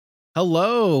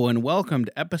Hello and welcome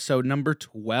to episode number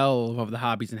 12 of the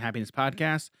Hobbies and Happiness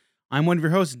podcast. I'm one of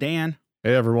your hosts, Dan.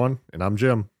 Hey everyone, and I'm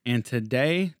Jim. And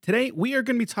today we are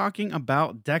going to be talking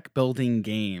about deck building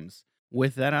games.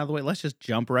 With that out of the way, let's just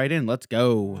jump right in. Let's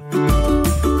go.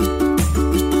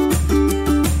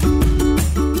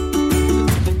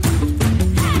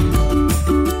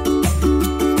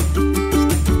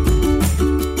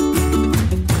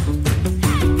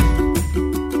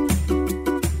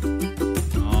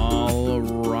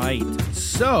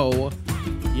 So,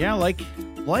 yeah, like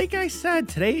I said,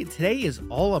 today is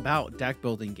all about deck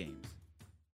building games.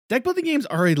 Deck building games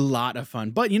are a lot of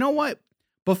fun, but you know what?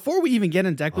 Before we even get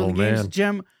into deck building games,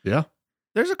 Jim,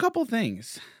 there's a couple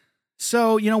things.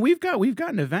 So, we've got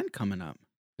an event coming up.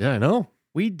 Yeah, I know.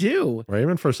 We do. We're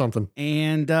aiming for something.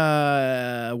 And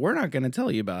we're not going to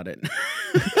tell you about it.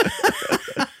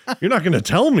 You're not going to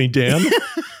tell me, Dan.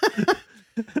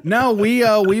 No,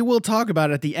 we will talk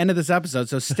about it at the end of this episode.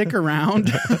 So stick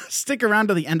around, stick around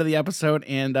to the end of the episode,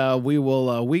 and we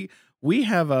will we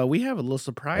have a little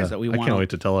surprise that we want. I can't wait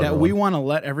to tell everyone. That we want to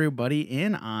let everybody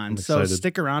in on. So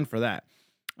stick around for that.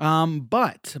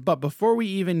 But before we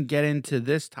even get into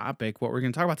this topic, what we're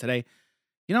going to talk about today,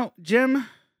 Jim.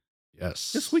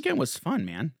 Yes. This weekend was fun,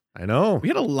 man. I know. We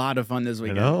had a lot of fun this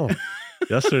weekend. I know.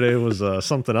 Yesterday was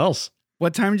something else.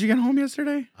 What time did you get home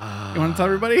yesterday? You want to tell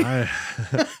everybody?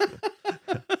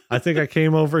 I think I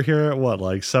came over here at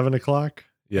like 7 o'clock.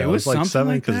 Yeah, it was like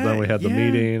 7 because then we had the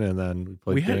meeting and then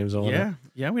we played games on it.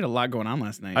 Yeah, we had a lot going on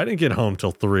last night. I didn't get home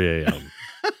till 3 a.m.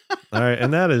 All right,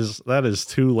 and that is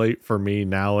too late for me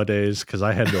nowadays because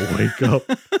I had to wake up,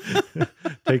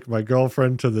 take my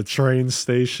girlfriend to the train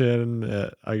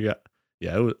station. I got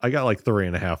like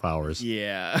 3.5 hours.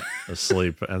 Of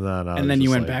sleep, and then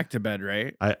you went back to bed,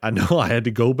 right? I know I had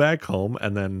to go back home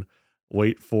and then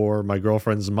wait for my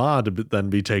girlfriend's ma to then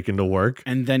be taken to work,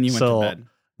 and then you went to bed.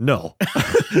 No,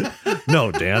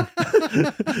 no, Dan.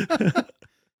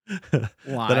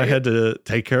 Why? Then I had to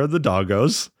take care of the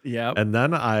doggos. Yeah, and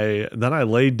then I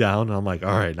laid down. And I'm like,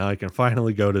 all right, now I can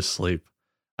finally go to sleep.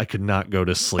 I could not go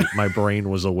to sleep. My brain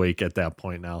was awake at that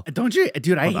point now. Don't you,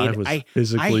 dude? I hate it.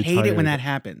 I hate it when that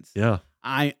happens. Yeah.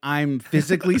 I'm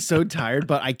physically so tired,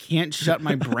 but I can't shut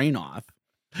my brain off.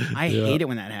 I hate it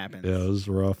when that happens. Yeah, it was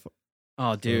rough.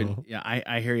 Oh, dude. So, yeah,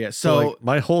 I hear you. So like,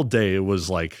 my whole day was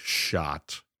like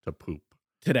shot to poop.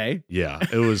 Today? Yeah,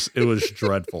 it was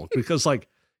dreadful because I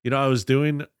was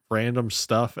doing random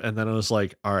stuff and then I was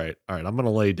like, all right, I'm going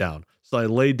to lay down. So I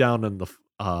laid down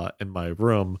in my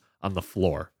room on the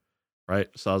floor, right?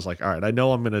 So I was like, all right, I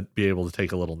know I'm going to be able to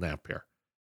take a little nap here.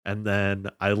 And then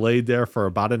I laid there for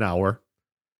about an hour,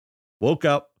 woke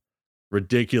up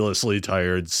ridiculously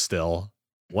tired still,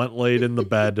 went laid in the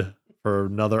bed for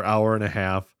another hour and a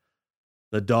half.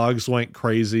 The dogs went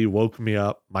crazy, woke me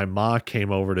up. My ma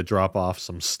came over to drop off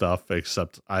some stuff,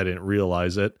 except I didn't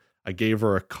realize it. I gave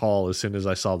her a call as soon as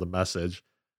I saw the message,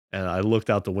 and I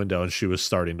looked out the window and she was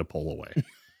starting to pull away.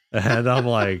 And I'm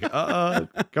like,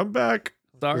 come back.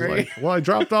 Sorry. I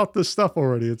dropped off this stuff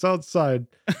already. It's outside.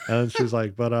 And she's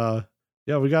like, but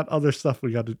we got other stuff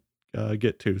we got to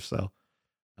get to. So,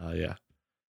 yeah.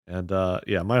 And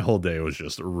my whole day was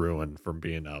just ruined from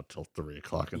being out till 3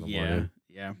 o'clock in the morning.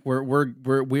 Yeah.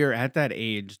 We're at that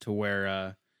age to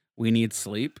where we need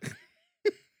sleep.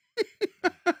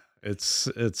 It's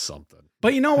something.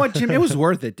 But you know what, Jim? It was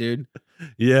worth it, dude.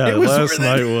 Yeah, the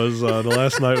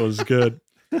last night was good.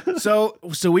 So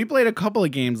we played a couple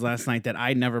of games last night that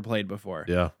I never played before.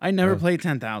 Yeah. I never played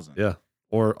 10,000. Yeah.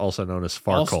 Or also known as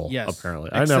Farkle, yes.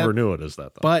 apparently. I never knew it as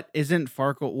that, though. But wasn't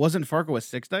Farkle with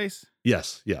 6 dice?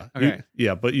 Yes. Yeah. Okay.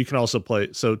 But you can also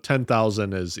play. So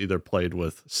 10,000 is either played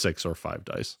with 6 or 5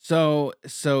 dice. So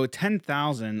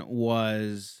 10,000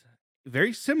 was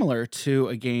very similar to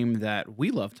a game that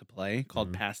we love to play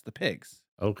called Pass the Pigs.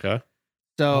 Okay.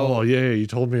 So you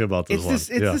told me about this one. It's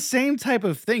the same type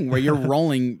of thing where you're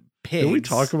rolling pigs. Did we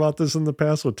talk about this in the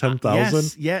past with 10,000?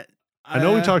 Yes, yeah. I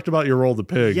know we talked about your roll the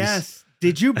pigs. Yes.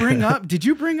 Did you bring up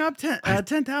 10,000? I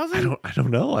don't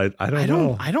know. I don't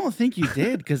know. I don't think you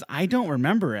did because I don't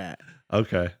remember it.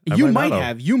 Okay. You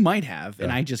might have,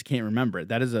 and I just can't remember it.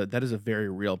 That is a very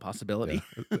real possibility.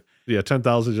 Yeah,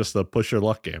 10,000 just a push your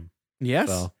luck game. Yes.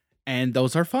 So. And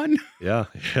those are fun. Yeah,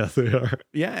 they are.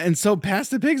 Yeah, and so Pass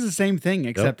the Pigs is the same thing,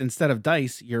 except instead of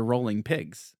dice, you're rolling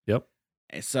pigs. Yep.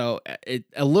 So it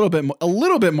a little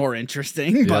bit more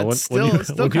interesting, but still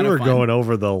when you were going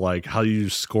over the how you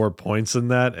score points in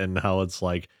that and how it's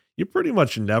like you pretty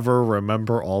much never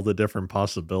remember all the different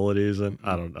possibilities, and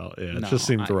I don't know. Yeah, it just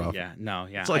seemed rough. Yeah.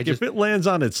 It's like if it lands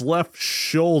on its left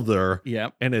shoulder,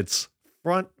 yep, and its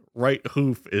front right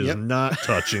hoof is Yep. not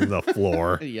touching the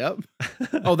floor. Yep.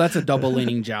 Oh, that's a double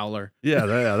leaning jowler. Yeah,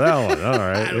 that one. All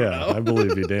right. I don't know. I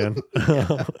believe you, Dan.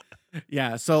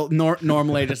 Yeah. So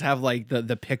normally I just have like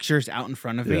the pictures out in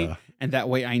front of me, Yeah. and that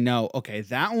way I know, okay,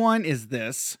 that one is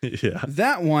this, Yeah.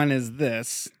 that one is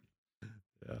this.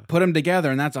 Yeah. Put them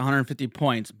together, and that's 150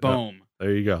 points. Boom.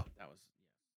 There you go. That was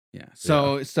yeah.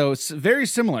 So it's very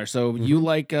similar. So you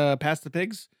like Pass the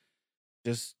Pigs?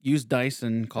 Just use dice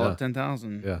and call Yeah. it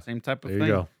 10,000. Yeah. Same type of There thing.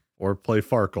 you go. Or play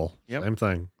Farkle. Yep. Same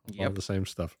thing. All Yep. the same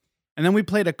stuff. And then we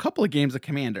played a couple of games of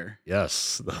Commander.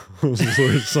 Yes. Those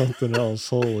were something else.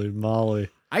 Holy moly.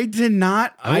 I did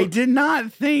not I would- did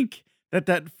not think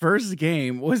that first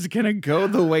game was gonna go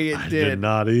the way it I did. did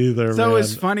not either, So man.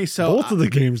 it's funny. So Both of the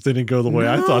games didn't go the way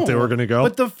I thought they No, were going to go.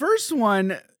 But the first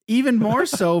one, even more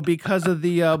so because of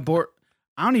the I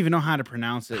don't even know how to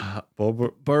pronounce it. Oh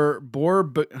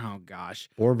gosh.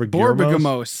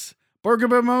 Borbagirmos?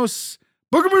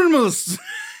 Borgabirmos.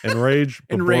 Enrage,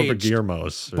 Enraged. Borbagirmos. or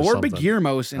something.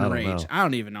 Borbagirmos I don't Enrage. know. I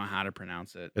don't even know how to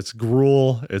pronounce it. It's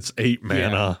Gruul. It's 8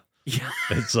 mana. Yeah.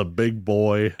 It's a big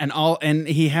boy. And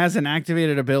he has an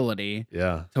activated ability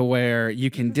Yeah. to where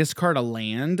you can discard a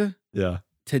land Yeah.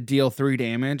 to deal 3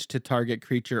 damage to target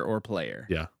creature or player.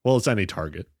 Yeah. Well, it's any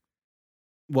target.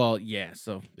 Well, yeah.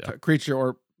 So Yeah. creature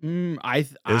or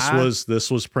This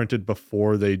was printed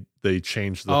before they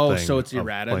changed the Oh, thing. so it's of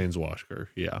errata? Planeswalker.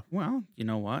 Yeah. Well, you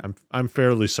know what? I'm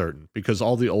fairly certain because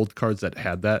all the old cards that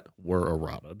had that were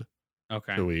errated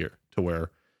Okay. to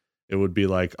where it would be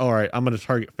like, all right, I'm going to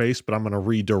target face, but I'm going to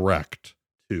redirect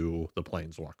to the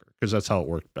Planeswalker because that's how it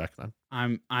worked back then.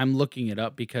 I'm looking it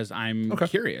up because I'm Okay.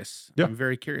 curious. Yeah. I'm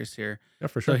very curious here. Yeah,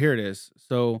 for So sure. here it is.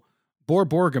 So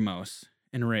Borborgamos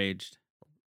Enraged.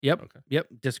 Yep. Okay. Yep.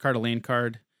 Discard a land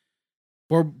card.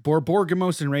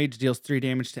 Borborgamos Enraged deals 3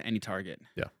 damage to any target.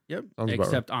 Yeah. Yep. Sounds about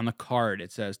Except on the card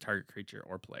it says target creature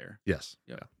or player. Yes.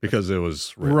 Yep. Yeah. Because it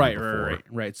was written Right. before.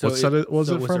 Right. So What set it was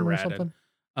so it from or errated. something?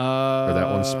 Or that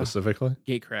one specific specifically?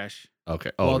 Gate Crash.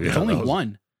 Okay. Well, Oh, there's yeah. only that was-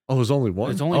 one. Oh, it was only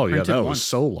one? It's only oh, yeah. printed That once. was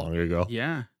so long ago.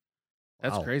 Yeah.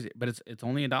 That's Wow. crazy. But it's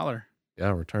only $1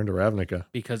 Yeah. Return to Ravnica.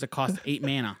 because it costs 8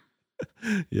 mana.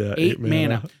 Yeah. 8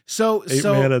 mana. So 8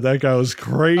 mana. That guy was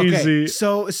crazy. Okay,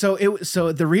 so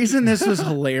the reason this was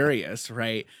hilarious,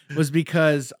 right, was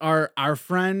because our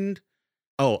friend.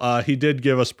 Oh, he did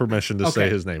give us permission to say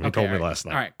his name. He told me all right, last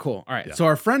night. All right, cool. All right, Yeah. so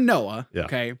our friend Noah, Yeah.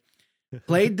 okay,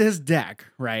 played this deck,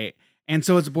 right, and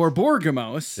so it's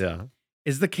Borborgamos Yeah.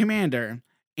 is the commander,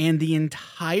 and the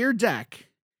entire deck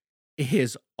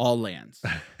is all lands.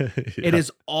 It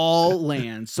is all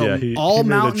lands. So all he made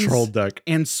mountains a troll deck.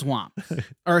 and swamps,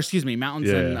 or excuse me,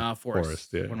 mountains Yeah, and yeah. forests. Forest,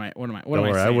 yeah. What am I? Don't What am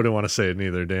worry, I I saying? wouldn't want to say it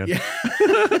neither, Dan. Yeah.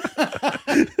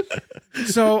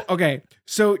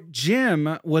 So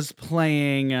Jim was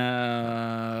playing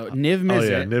Niv Mizzet, Oh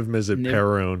yeah, Niv Mizzet Niv-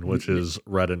 Perun, which is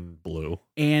red and blue.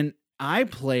 and I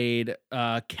played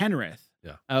Kenrith.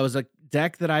 Yeah. It was a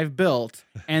deck that I've built,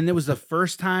 and it was the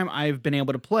first time I've been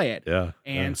able to play it. Yeah.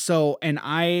 And so, and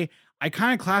I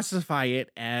kind of classify it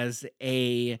as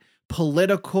a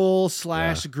political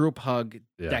 / group hug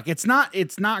Yeah. deck. It's not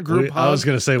group hug. I was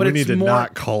gonna say but we it's need to more-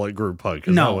 not call it group hug.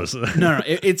 'Cause No, that was no,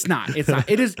 it's not. It's not.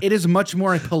 It is much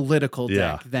more a political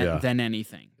deck Yeah, than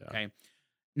anything. Yeah. Okay.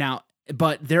 Now,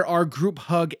 but there are group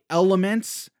hug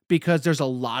elements because there's a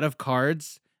lot of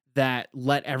cards that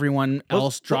let everyone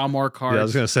else draw more cards. Yeah, I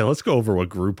was gonna say let's go over what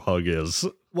group hug is.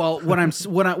 Well, what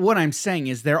I'm saying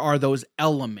is there are those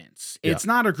elements. Yeah. It's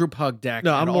not a group hug deck.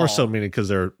 No, at I'm more all. so meaning because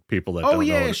there are people that Oh, don't know.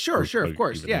 yeah, what sure, group sure, of hug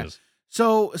course, even yeah. is.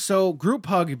 So group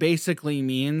hug basically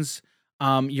means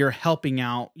you're helping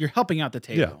out the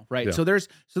table, Yeah, right? yeah. So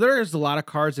there's a lot of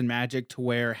cards in Magic to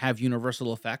where have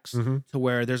universal effects. Mhm. To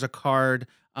where there's a card,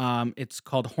 it's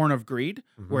called Horn of Greed,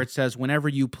 where it says whenever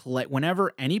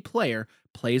any player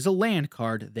plays a land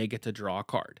card, they get to draw a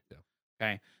card. Yeah.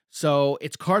 Okay. So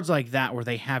it's cards like that where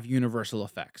they have universal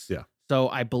effects. Yeah. So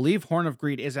I believe Horn of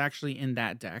Greed is actually in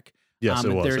that deck. Yes,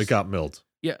 it was. there's- It got milled.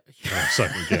 Yeah.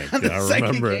 Second game. The Yeah, I second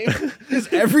remember it. game, 'cause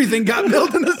everything got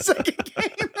built in the second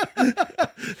game.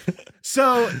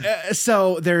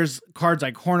 So there's cards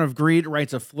like Horn of Greed,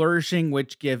 Rites of Flourishing,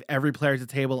 which give every player at the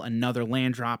table another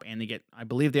land drop, and I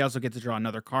believe they also get to draw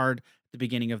another card at the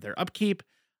beginning of their upkeep.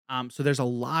 So there's a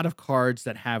lot of cards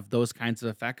that have those kinds of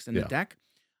effects in the Yeah. deck.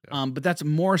 Yeah. But that's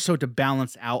more so to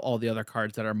balance out all the other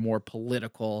cards that are more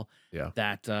political. Yeah.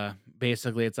 That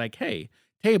basically it's like, hey,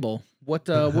 table, what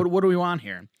do we want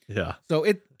here? Yeah. So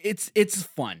it's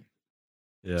fun.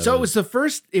 Yeah. So it was the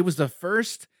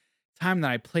first time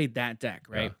that I played that deck,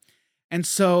 right? Yeah. And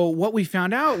so what we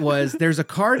found out was there's a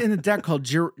card in the deck called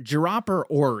Giropper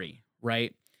Ori,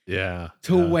 right? Yeah.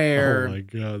 to yeah. where. Oh my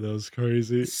god, that was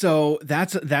crazy. So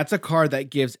that's a card that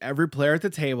gives every player at the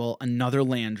table another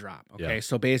land drop. Okay, Yeah.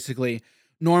 so basically,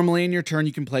 normally in your turn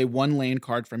you can play one land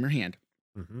card from your hand,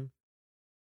 Mm-hmm.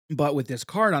 but with this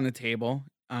card on the table,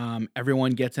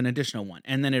 everyone gets an additional one,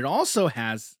 and then it also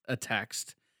has a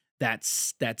text that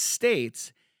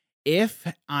states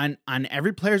if on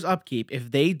every player's upkeep, if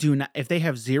they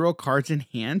have 0 cards in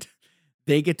hand,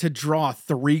 they get to draw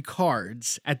 3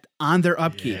 cards on their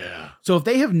upkeep. Yeah. So if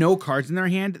they have no cards in their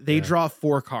hand, they Yeah. draw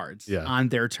 4 cards Yeah. on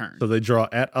their turn. So they draw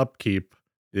at upkeep.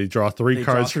 They draw 3 They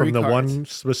draw cards 3 from the cards. one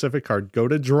specific card. Go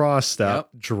to draw step,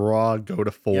 draw, go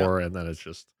to 4, and then it's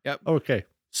just okay.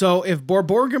 So if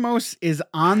Borborgamos is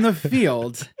on the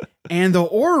field and the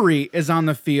Ori is on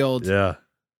the field, Yeah.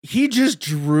 he just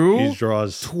drew He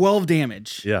draws 12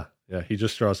 damage. Yeah. He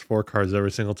just draws 4 cards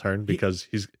every single turn because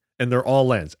and they're all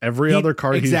lands. Every other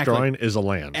card exactly. he's drawing is a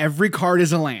land. Every card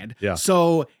is a land. Yeah.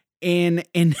 So in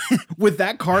with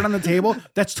that card on the table,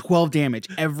 that's 12 damage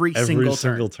every single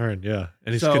turn. Yeah.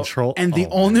 And he's So- control. And the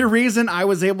oh, only man. reason I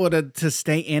was able to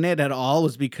stay in it at all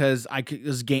was because I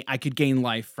could gain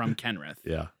life from Kenrith.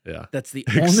 Yeah. That's the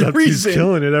only Except he's reason.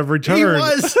 killing it every turn. He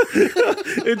was.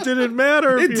 It didn't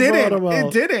matter. It if you brought didn't. him out.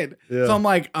 It didn't. Yeah. So I'm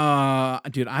like,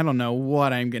 dude, I don't know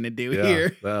what I'm gonna do Yeah.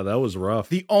 here. Yeah, that was rough.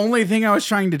 The only thing I was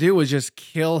trying to do was just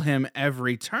kill him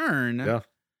every turn. Yeah.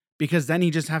 Because then he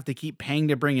just have to keep paying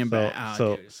to bring him back.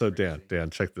 Oh, dude, it's So crazy.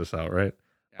 Dan, check this out, right?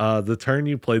 Yeah. The turn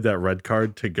you played that red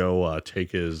card to go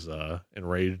take his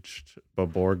enraged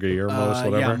Baborgirmos,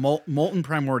 whatever. Yeah, Molten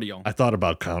Primordial. I thought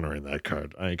about countering that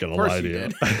card. I ain't gonna course lie to you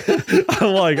you.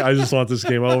 I'm like, I just want this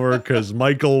game over because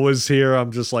Michael was here.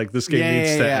 I'm just like, this game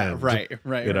needs to end. Right.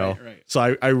 You know? Right.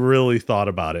 So I really thought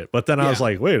about it, but then I was Yeah.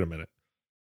 like, wait a minute.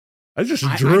 I just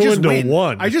I drew just into win.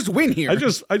 1. I just win here. I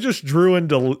just drew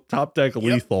into top deck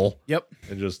lethal Yep.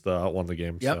 and just won the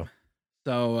game. Yep.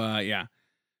 So yeah.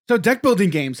 So deck building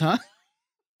games, huh?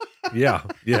 So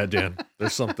yeah, Dan.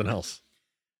 There's something else.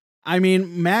 I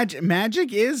mean,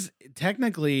 Magic is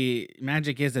technically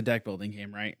a deck building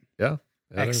game, right? Yeah.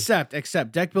 Except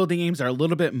deck building games are a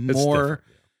little bit It's more. different.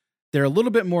 They're a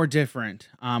little bit more different.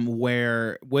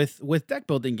 Where with deck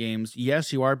building games,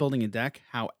 yes, you are building a deck.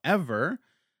 However,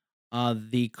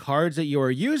 the cards that you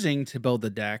are using to build the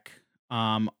deck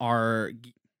are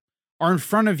in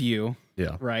front of you,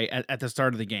 Yeah. right at the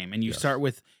start of the game, and you Yes. start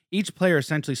with each player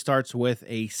essentially starts with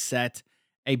a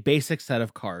basic set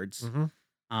of cards.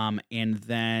 Mm-hmm. And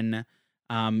then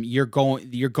you're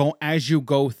going as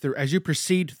you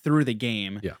proceed through the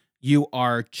game. Yeah. You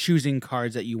are choosing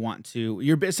cards that you want to.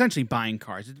 You're essentially buying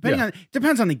cards. It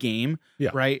depends on the game,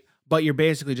 Yeah. right? But you're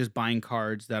basically just buying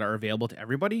cards that are available to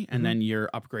everybody, and Mhm. then you're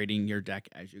upgrading your deck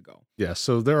as you go. Yeah,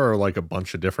 so there are like a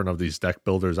bunch of different of these deck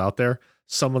builders out there.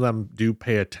 Some of them do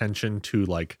pay attention to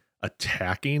like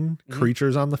attacking Mhm.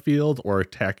 creatures on the field or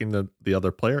attacking the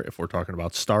other player if we're talking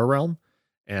about Star Realm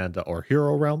and or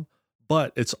Hero Realm.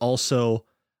 But it's also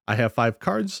I have 5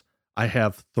 cards, I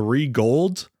have 3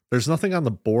 gold. There's nothing on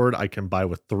the board I can buy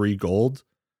with 3 gold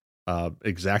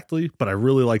exactly, but I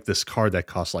really like this card that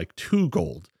costs like 2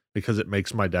 gold because it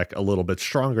makes my deck a little bit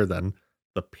stronger than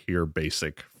the pure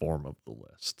basic form of the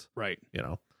list. Right. You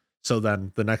know, so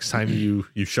then the next time you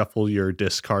shuffle your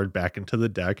discard back into the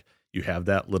deck, you have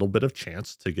that little bit of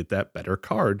chance to get that better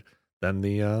card than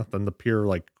the pure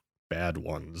like bad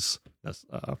ones. That's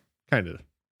kind of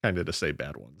to say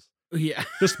bad ones, Yeah.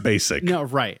 just basic. No.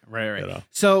 Right. You know?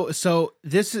 So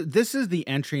this is the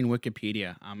entry in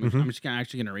Wikipedia. I'm just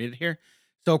gonna read it here.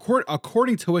 So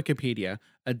according to Wikipedia,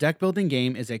 a deck building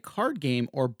game is a card game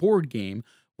or board game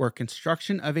where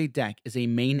construction of a deck is a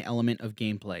main element of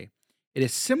gameplay. It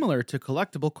is similar to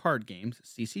collectible card games,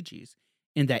 CCGs,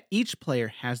 in that each player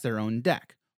has their own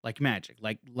deck, like Magic,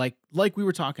 like we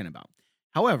were talking about.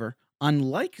 However,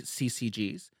 unlike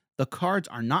CCGs, the cards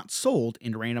are not sold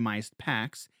in randomized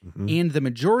packs, Mhm. and the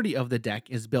majority of the deck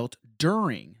is built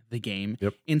during the game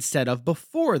Yep. instead of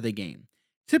before the game.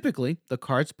 Typically, the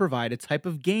cards provide a type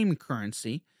of game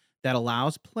currency that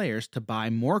allows players to buy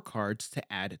more cards to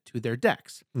add to their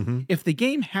decks. Mhm. If the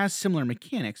game has similar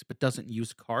mechanics but doesn't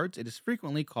use cards, it is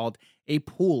frequently called a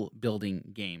pool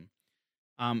building game.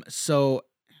 So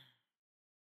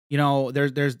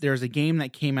there's a game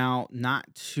that came out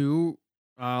not too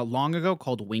long ago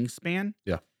called Wingspan.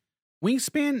 Yeah.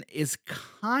 Wingspan is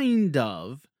kind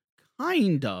of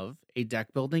a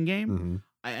deck building game. Mhm.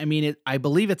 I mean, I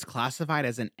believe it's classified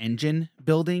as an engine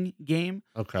building game.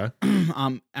 Okay.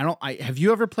 Have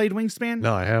you ever played Wingspan?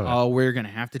 No, I haven't. Oh, we're gonna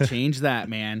have to change that,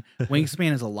 man.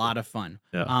 Wingspan is a lot of fun.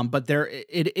 Yeah. But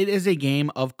it is a game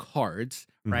of cards,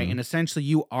 right? Mhm. And essentially,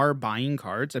 you are buying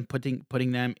cards and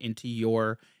putting them into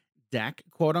your deck,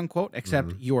 quote unquote,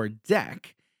 except your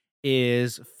deck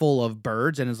is full of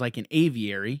birds and is like an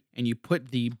aviary, and you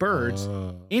put the birds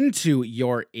into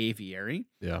your aviary.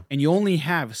 Yeah. And you only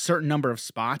have a certain number of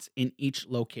spots in each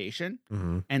location.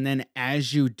 And then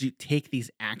as you take these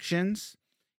actions,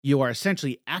 you are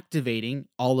essentially activating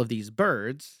all of these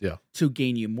birds to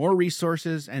gain you more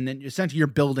resources, and then essentially you're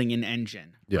building an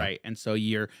engine, right? And so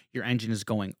your engine is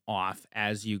going off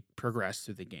as you progress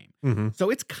through the game.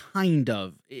 So it's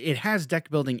it has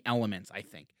deck building elements, I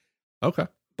think. Okay.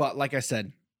 But like I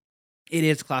said, it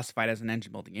is classified as an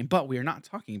engine building game. But we are not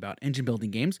talking about engine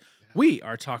building games. We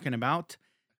are talking about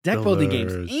deck building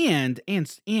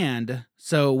games. And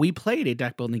so we played a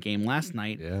deck building game last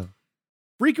night. Yeah.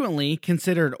 Frequently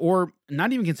considered, or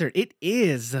not even considered, it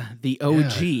is the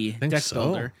OG deck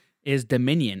builder, is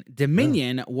Dominion.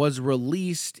 Dominion was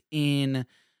released in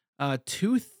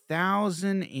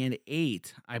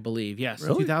 2008, I believe. Yes,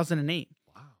 really? 2008.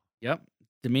 Wow. Yep.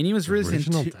 Dominion was released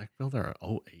original deck builder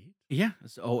 08? Yeah,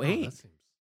 it's 08. Oh, that seems...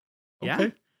 Yeah.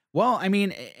 Okay. Well, I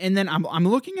mean, and then I'm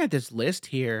looking at this list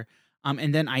here,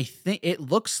 and then I think it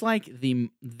looks like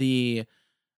the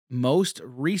most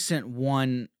recent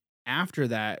one after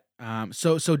that.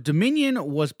 So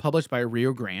Dominion was published by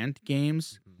Rio Grande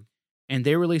Games, and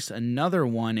they released another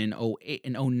one in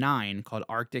 09 called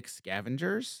Arctic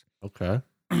Scavengers. Okay.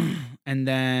 And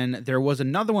then there was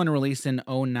another one released in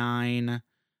 09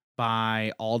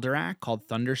 by Alderac called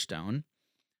Thunderstone.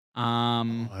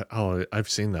 I've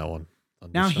seen that one.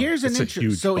 Now here's an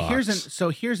interesting.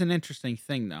 Here's an interesting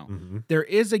thing though. There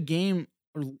is a game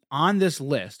on this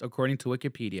list, according to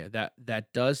Wikipedia,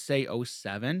 that does say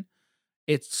 07.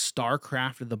 It's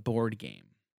StarCraft, the board game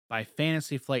by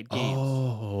Fantasy Flight Games.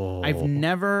 Oh,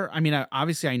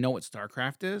 obviously I know what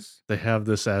StarCraft is. They have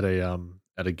this at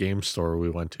a game store we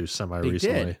went to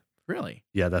recently. Really?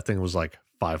 Yeah, that thing was like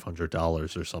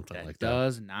 $500 or something like that.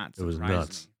 Does not surprise it was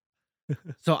nuts. me.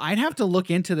 So I'd have to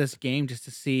look into this game just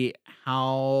to see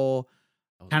how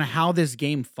this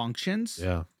game functions.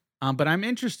 Yeah. But I'm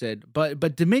interested.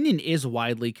 But Dominion is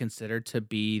widely considered to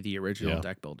be the original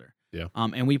deck builder. Yeah.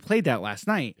 And we played that last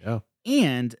night. Yeah.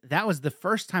 And that was the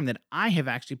first time that I have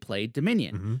actually played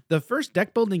Dominion. The first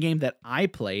deck building game that I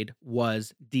played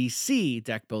was DC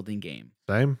deck building game.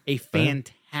 Same. A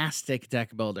fantastic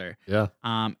deck builder. Yeah.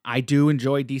 I do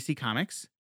enjoy DC Comics.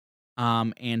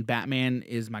 And Batman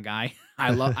is my guy.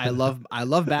 I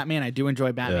love Batman. I do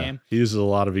enjoy Batman. Yeah. He uses a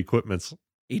lot of equipments.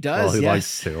 He does. He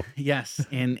likes to. Yes.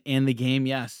 In the game,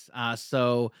 yes.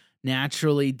 So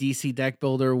naturally, DC Deck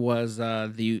Builder was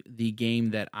the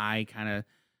game that I kind of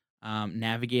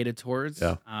navigated towards.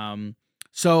 Yeah.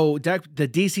 So the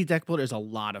DC Deck Builder is a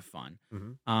lot of fun.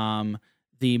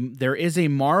 There is a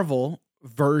Marvel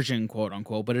version, quote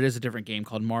unquote, but it is a different game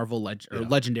called Marvel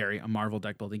Legendary, a Marvel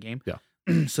deck building game. Yeah.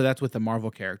 So that's with the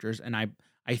Marvel characters, and I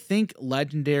think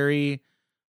Legendary.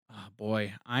 Oh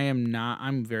boy,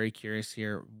 I'm very curious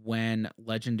here when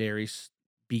Legendary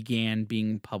began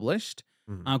being published,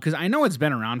 because I know it's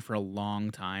been around for a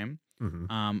long time.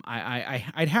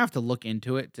 I'd have to look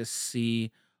into it to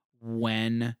see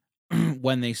when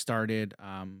they started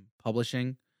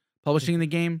publishing the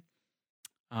game.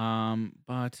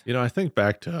 But I think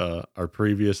back to our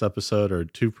previous episode or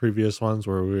two previous ones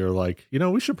where we were like,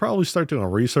 we should probably start doing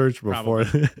research before.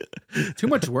 Too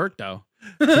much work though.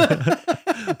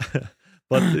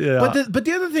 But yeah. But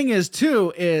the other thing is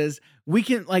we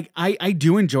can, like, I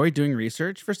do enjoy doing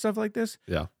research for stuff like this.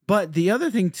 Yeah. But the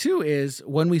other thing too is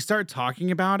when we start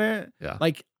talking about it,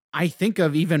 like I think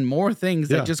of even more things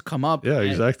that just come up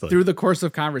exactly through the course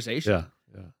of conversation. Yeah.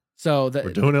 So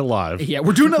we're doing it live. Yeah,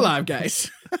 we're doing it live, guys.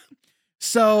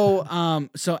 So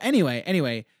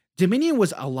anyway, Dominion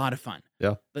was a lot of fun.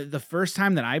 Yeah. The first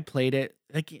time that I played it,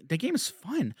 the game is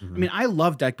fun. I mean, I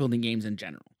love deck building games in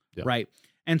general, right?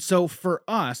 And so for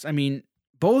us, I mean,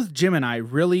 both Jim and I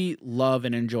really love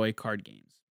and enjoy card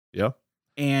games. Yeah.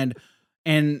 And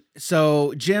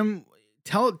so Jim,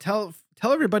 tell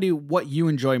everybody what you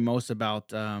enjoy most about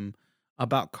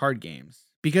card games.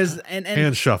 Because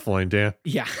and shuffling, Dan.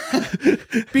 Yeah.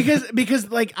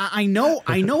 because like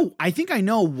I think I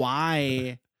know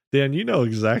why. Dan, you know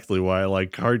exactly why I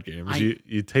like card games.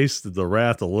 You tasted the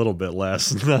wrath a little bit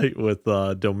last night with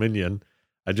Dominion.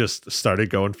 I just started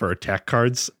going for attack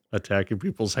cards, attacking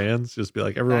people's hands. Just be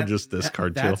like, everyone just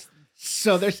discard too.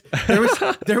 So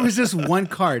there was this one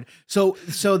card. So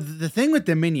the thing with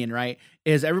Dominion, right,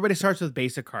 is everybody starts with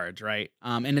basic cards, right?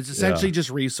 And it's essentially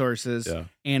just resources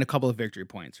and a couple of victory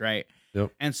points, right? Yep.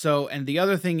 And the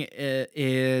other thing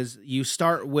is you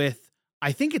start with,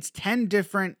 I think it's 10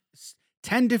 different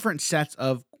sets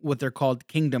of what they're called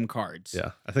kingdom cards.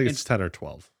 Yeah, I think it's 10 or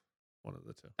 12. One of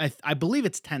the two. I believe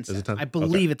it's 10 Is sets. it 10? I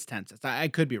believe it's 10 sets. I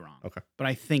could be wrong. Okay. But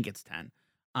I think it's 10.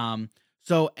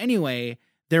 So anyway,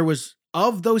 there was,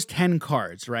 of those 10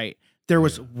 cards, right? There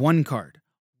was one card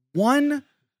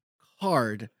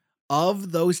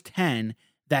of those 10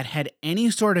 that had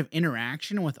any sort of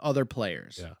interaction with other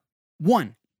players. Yeah.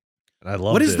 One. And I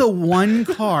love What is the one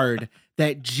card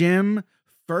that Jim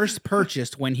first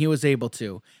purchased when he was able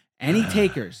to? Any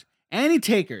takers? Any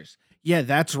takers? Yeah,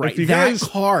 that's right. That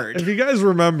card. If you guys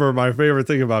remember, my favorite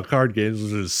thing about card games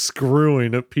was just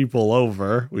screwing people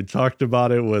over. We talked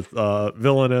about it with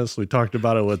Villainous. We talked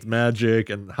about it with Magic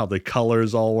and how the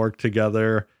colors all work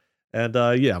together. And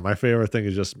yeah, my favorite thing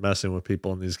is just messing with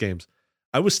people in these games.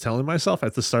 I was telling myself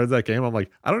at the start of that game, I'm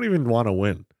like, I don't even want to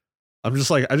win. I'm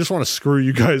just like, I just want to screw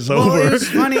you guys over. It was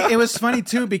funny. It was funny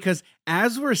too, because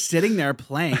as we're sitting there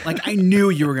playing, like I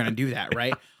knew you were going to do that,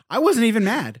 right? I wasn't even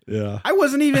mad. Yeah. I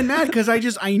wasn't even mad because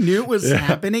I knew it was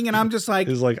happening, and I'm just like,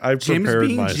 it's like I Jim's prepared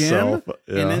being myself. Jim,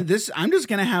 and then this, I'm just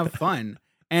gonna have fun.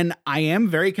 And I am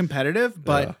very competitive,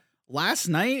 but last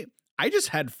night I just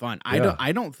had fun.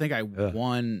 I don't think I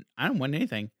won. I don't win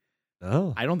anything.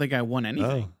 No. I don't think I won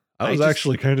anything. No. I was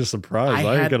actually kind of surprised.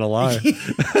 I ain't gonna lie.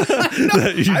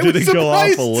 That you I didn't go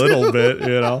off a little too. bit,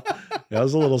 you know. Yeah, I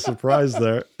was a little surprised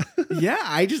there. Yeah,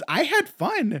 I had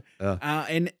fun.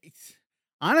 And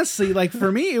honestly, like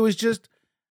for me, it was just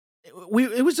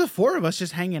it was the four of us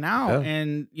just hanging out.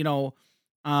 And you know,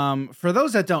 for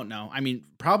those that don't know, I mean,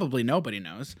 probably nobody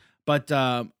knows, but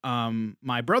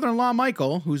my brother-in-law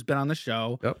Michael, who's been on the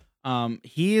show,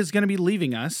 he is going to be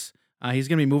leaving us. He's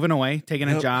going to be moving away, taking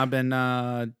a job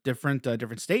in different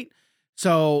state.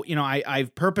 So, you know,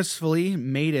 I've purposefully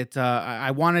made it. I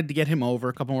wanted to get him over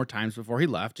a couple more times before he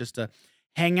left, just to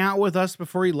hang out with us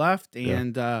before he left.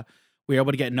 And we were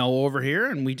able to get Noah over here,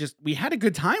 and we had a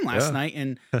good time last night.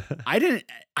 And I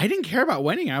didn't care about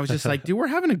winning. I was just like, dude, we're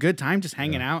having a good time just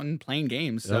hanging out and playing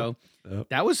games. So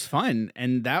that was fun.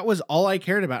 And that was all I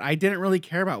cared about. I didn't really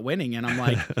care about winning. And I'm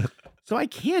like, so I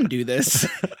can do this.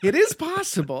 It is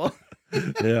possible.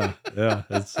 Yeah.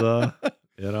 It's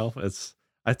you know,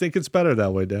 I think it's better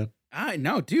that way, Dan.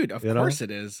 No, dude, of course it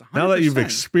is. 100%. Now that you've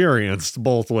experienced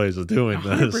both ways of doing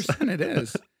 100% this. it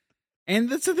is. And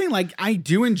that's the thing, like I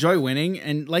do enjoy winning,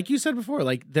 and like you said before,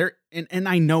 like there and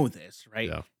I know this, right?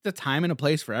 Yeah. It's a time and a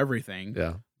place for everything.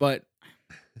 Yeah. But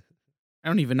I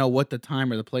don't even know what the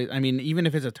time or the place. I mean, even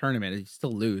if it's a tournament, you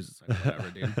still lose. It's like, whatever,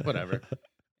 dude. Whatever.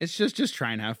 It's just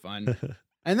try and have fun.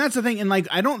 And that's the thing. And like,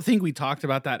 I don't think we talked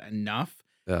about that enough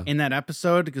in that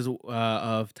episode because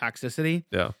of toxicity.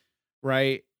 Yeah.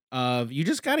 Right. You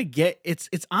just got to get, it's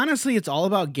honestly, it's all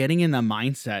about getting in the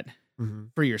mindset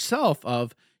for yourself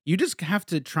of, you just have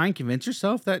to try and convince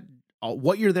yourself that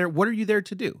what are you there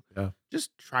to do? Yeah.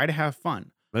 Just try to have fun.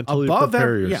 Mentally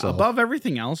prepare yourself. Yeah, above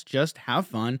everything else, just have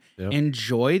fun. Yep.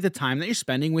 Enjoy the time that you're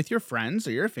spending with your friends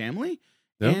or your family.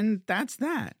 Yep. And that's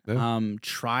that. Yep.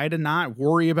 Try to not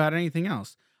worry about anything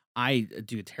else. I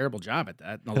do a terrible job at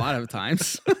that a lot of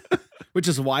times, which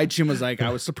is why Jim was like, I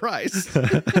was surprised.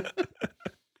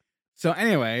 So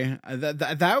anyway,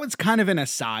 that was kind of an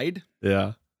aside.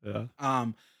 Yeah.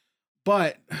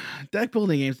 But deck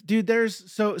building games, dude,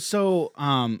 there's so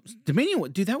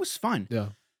Dominion, dude, that was fun. Yeah.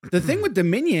 The thing with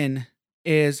Dominion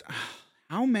is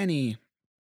how many.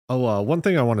 Oh, one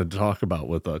thing I wanted to talk about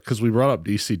with because we brought up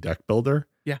DC Deck Builder.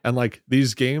 Yeah. And like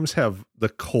these games have the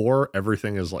core,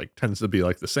 everything is like tends to be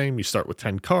like the same. You start with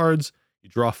 10 cards, you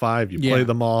draw 5, you play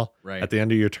them all. Right. At the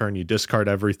end of your turn, you discard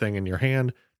everything in your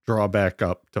hand, draw back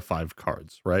up to 5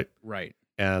 cards, right? Right.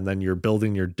 And then you're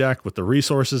building your deck with the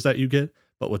resources that you get.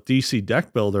 But with DC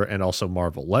Deck Builder and also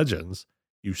Marvel Legends,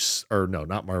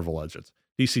 not Marvel Legends,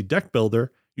 DC Deck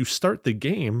Builder, you start the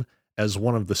game as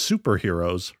one of the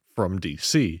superheroes from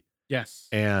DC. Yes.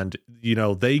 And, you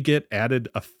know, they get added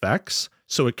effects.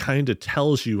 So it kind of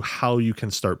tells you how you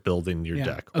can start building your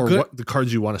deck or what the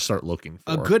cards you want to start looking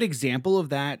for. A good example of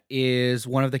that is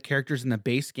one of the characters in the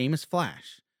base game is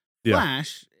Flash. Yeah.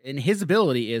 Flash, and his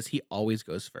ability is he always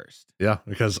goes first. Yeah,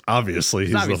 because obviously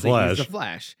he's the Flash. He's the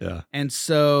Flash. Yeah. And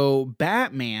so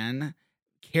Batman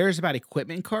cares about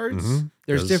equipment cards. Mm-hmm.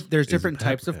 There's different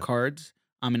types of cards.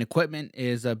 And equipment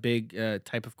is a big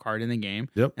type of card in the game.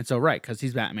 Yep. And so, right, because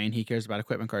he's Batman, he cares about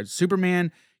equipment cards.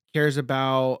 Superman cares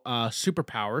about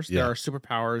superpowers. Yeah. There are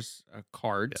superpowers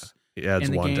cards. Yeah. He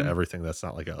adds one to everything that's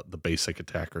not like the basic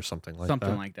attack or something like that.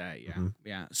 Something like that, yeah. Mm-hmm.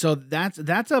 Yeah. So that's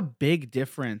a big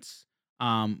difference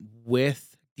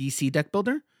with DC Deck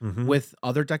Builder, with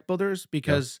other deck builders,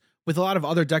 because with a lot of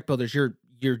other deck builders,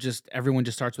 everyone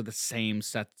just starts with the same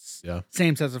sets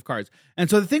of cards. And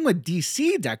so the thing with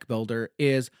DC Deck Builder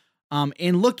is,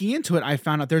 in looking into it, I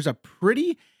found out there's a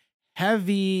pretty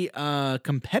heavy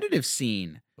competitive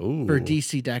scene Ooh. for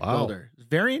DC Deck wow. Builder.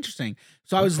 Very interesting.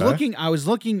 So I was Okay.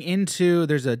 looking into,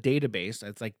 there's a database.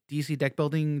 It's like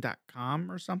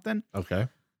dcdeckbuilding.com or something. Okay.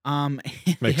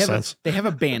 They Makes have sense. they have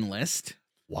a ban list.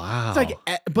 Wow. It's like,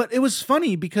 but it was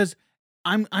funny because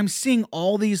I'm seeing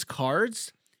all these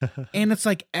cards, and it's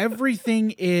like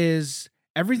everything is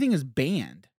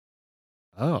banned.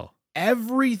 Oh.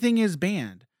 Everything is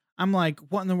banned. I'm like,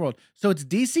 what in the world? So it's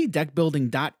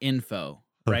dcdeckbuilding.info,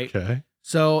 right? Okay.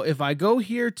 So if I go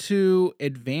here to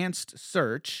advanced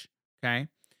search, okay,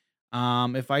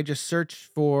 if I just search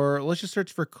for, let's just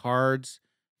search for cards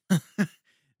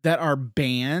that are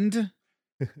banned.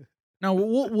 No,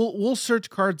 we'll search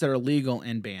cards that are legal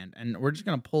and banned, and we're just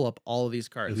gonna pull up all of these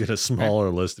cards. You get a smaller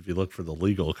list if you look for the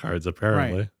legal cards,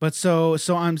 apparently. Right. But so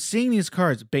I'm seeing these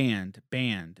cards banned,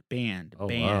 banned, banned, Oh,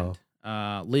 banned,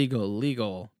 legal,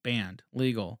 banned,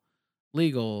 legal,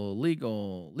 banned,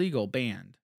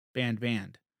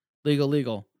 banned,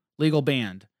 legal,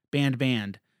 banned,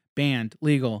 banned,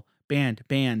 legal,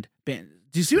 banned.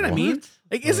 Do you see what I mean? What?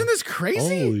 Like, isn't this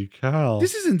crazy? Holy cow.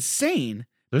 This is insane.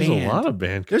 There's banned. a lot of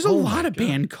banned There's a oh my lot of God.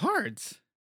 banned cards.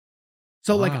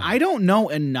 So like, Wow. I don't know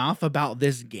enough about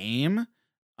this game,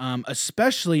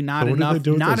 especially not So what enough. do they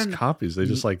do with not those en- copies? They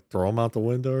just like throw them out the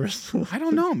window or something? I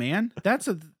don't know, man. That's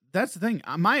the thing.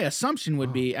 My assumption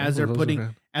would be as they're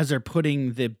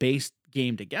putting the base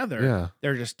game together, Yeah.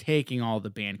 they're just taking all the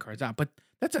banned cards out. But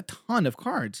that's a ton of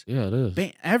cards. Yeah, it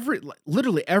is.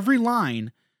 Literally every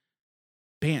line.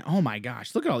 Banned. Oh my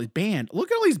gosh! Look at all these banned.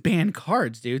 Look at all these banned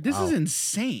cards, dude. This is Wow.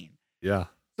 insane. Yeah.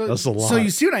 So, That's a lot. So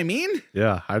you see what I mean?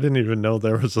 Yeah. I didn't even know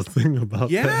there was a thing about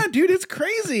Yeah, that. dude, it's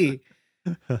crazy.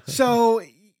 So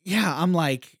yeah, I'm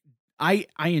like, I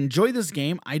enjoy this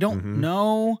game. I don't Mhm.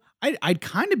 know. I'd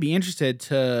kind of be interested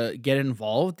to get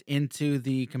involved into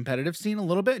the competitive scene a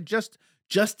little bit, just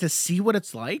to see what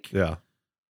it's like. Yeah.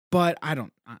 But I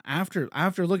don't. After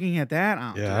looking at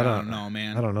that, Yeah, I don't know,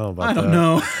 man. I don't know about I that. don't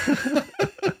know.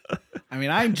 I mean,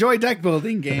 I enjoy deck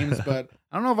building games, but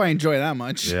I don't know if I enjoy that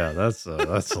much. Yeah, that's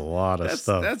a lot of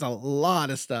stuff. That's a lot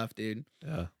of stuff, dude.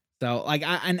 Yeah. So like,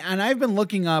 I've been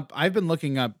looking up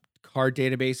card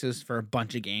databases for a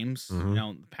bunch of games,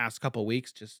 Mhm. the past couple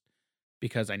weeks, just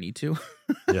because I need to.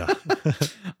 Yeah.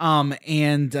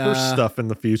 And For stuff in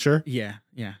the future. yeah.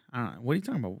 I don't know. What are you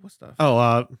talking about? What stuff?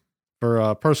 Oh,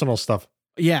 for personal stuff.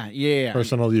 Yeah.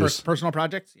 Personal use. Personal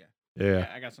projects. Yeah. Yeah.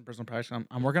 I got some personal projects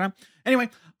I'm working on. Anyway,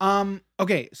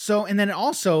 okay. So, and then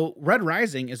also Red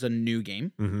Rising is a new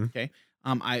game.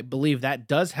 Mm-hmm. I believe that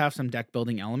does have some deck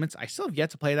building elements. I still have yet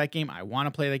to play that game. I want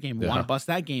to play that game. I want Yeah. to bust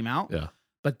that game out. Yeah.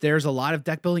 But there's a lot of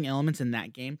deck building elements in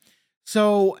that game.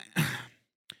 So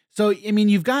I mean,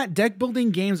 you've got deck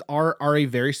building games are a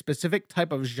very specific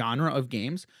type of genre of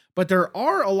games, but there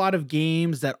are a lot of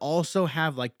games that also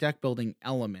have like deck building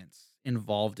elements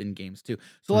involved in games too.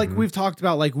 So like Mhm. we've talked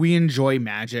about, like we enjoy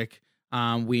Magic.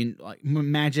 We like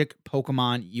Magic,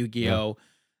 Pokemon, Yu-Gi-Oh.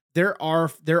 There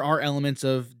are elements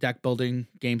of deck building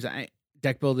games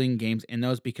in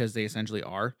those because they essentially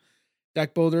are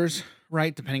deck builders,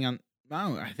 right? Depending on,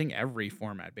 I think every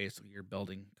format basically you're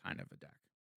building kind of a deck.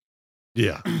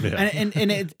 Yeah. Yeah.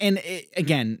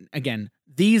 Again,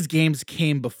 these games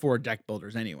came before deck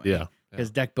builders anyway. Yeah. Because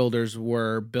deck builders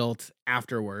were built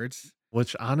afterwards.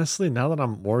 Which honestly, now that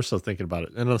I'm more so thinking about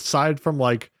it, and aside from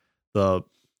like the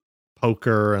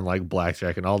poker and like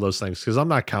blackjack and all those things, because I'm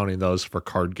not counting those for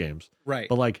card games. Right.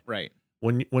 But like Right.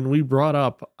 when we brought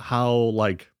up how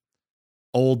like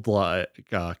old like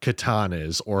Catan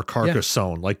is or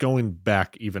Carcassonne, like going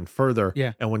back even further.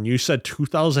 Yeah. And when you said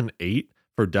 2008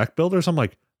 for deck builders, I'm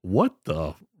like, what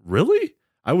the really?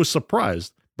 I was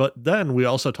surprised. But then we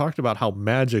also talked about how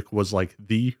Magic was like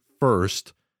the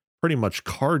first pretty much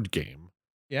card game.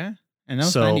 Yeah. And that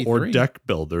was So 93. or deck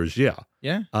builders, yeah.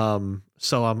 Yeah.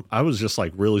 So I was just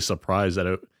like really surprised that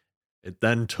it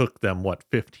then took them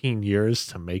 15 years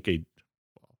to make a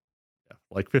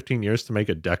 15 years to make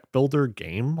a deck builder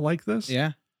game like this.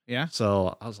 Yeah. Yeah.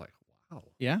 So I was like, wow.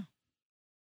 Yeah.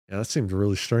 Yeah, that seemed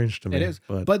really strange to me. It is.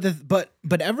 But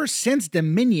But ever since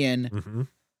Dominion, Mhm.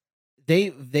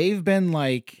 they've been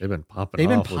like they've been popping they've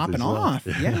been off with popping these off.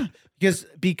 Yeah.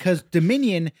 Because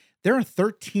Dominion, there are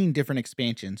 13 different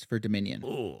expansions for Dominion.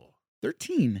 Oh,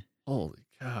 13. holy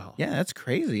cow. Yeah, that's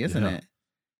crazy, isn't Yeah. it?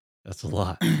 That's a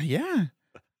lot. Yeah.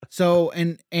 So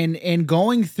and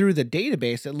going through the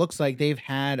database, it looks like they've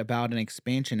had about an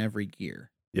expansion every year.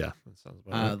 Yeah, that sounds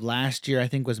about right. Last year I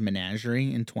think was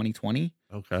Menagerie in 2020.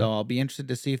 Okay. So I'll be interested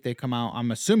to see if they come out. I'm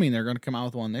assuming they're going to come out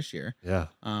with one this year. Yeah.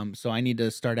 So I need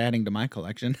to start adding to my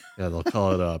collection. Yeah, they'll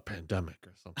call it a pandemic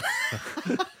or something.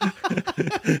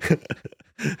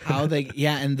 How they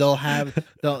and they'll have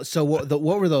what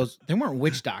were those? They weren't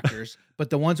witch doctors, but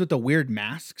the ones with the weird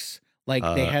masks, like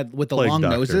they had with the plague long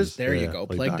doctors. noses. There you Yeah, go,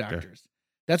 plague plague doctor. doctors.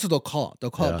 That's what they'll call it.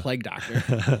 They'll call Yeah. it plague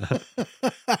doctor.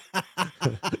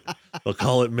 They'll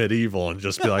call it medieval and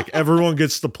just be like, everyone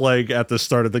gets the plague at the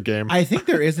start of the game. I think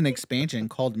there is an expansion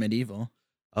called medieval.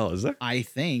 Oh, is there? I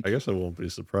think. I guess I won't be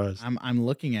surprised. I'm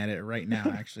looking at it right now.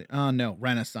 Actually, oh no,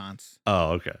 Renaissance.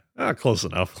 Oh, okay. Close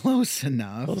enough. Close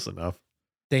enough. Close enough.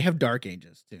 They have Dark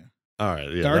Ages too. All right.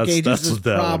 Yeah, Dark Ages that's is what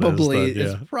that one probably then,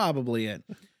 yeah. is probably it.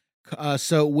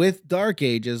 So with Dark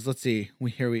Ages, let's see.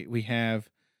 We have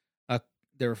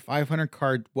there are 500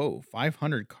 cards. Whoa,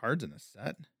 500 cards in a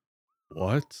set.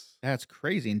 What? That's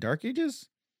crazy. In Dark Ages,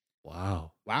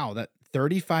 Wow. wow, that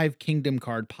 35 Kingdom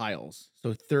card piles.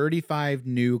 So 35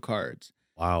 new cards.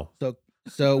 Wow.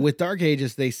 So with Dark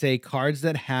Ages, they say cards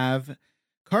that have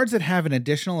an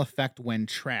additional effect when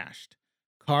trashed,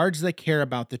 cards that care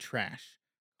about the trash,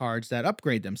 cards that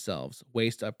upgrade themselves,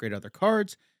 ways to upgrade other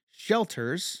cards,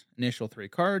 shelters, initial 3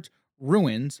 cards,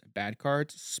 ruins, bad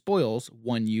cards, spoils,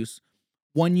 one use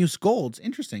golds.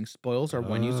 Interesting. Spoils are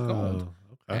one use gold. Okay.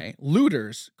 Okay.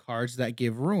 Looters, cards that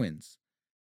give ruins.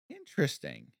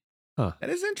 Interesting. Huh. That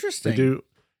is They interesting. do.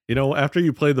 After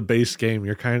you play the base game,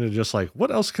 you're kind of just like,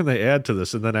 what else can they add to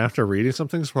this? And then after reading some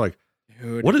things, we're like,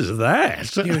 Dude, what is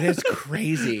that? dude, it's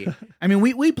crazy. I mean,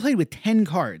 we played with 10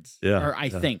 cards. Yeah, Or I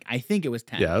think it was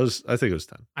 10. Yeah, I think it was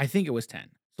 10. I think it was 10.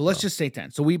 So let's just say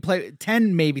 10. So we play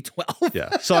 10, maybe 12.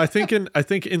 Yeah. So I think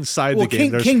inside Well, the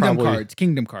game, there's Kingdom probably cards,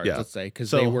 Yeah. let's say, because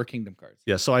So- they were Kingdom cards.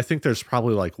 Yeah, so I think there's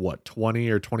probably like what 20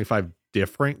 or 25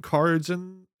 different cards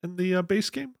in the base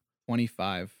game.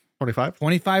 25. 25.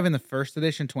 25 in the first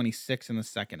edition, 26 in the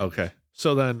second. Okay. edition.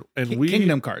 So then, and we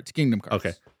Kingdom cards.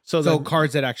 Okay. So So then,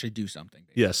 cards that actually do something.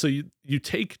 basically. yeah. So you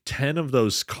take 10 of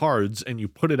those cards and you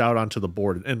put it out onto the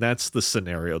board, and that's the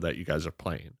scenario that you guys are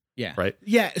playing, Yeah. right?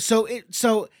 Yeah. So it's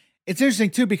interesting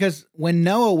too, because when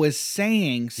Noah was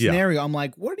saying Yeah. scenario, I'm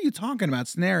like, what are you talking about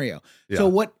scenario? Yeah. So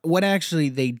what actually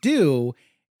they do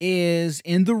is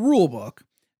in the rule book,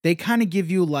 they kind of give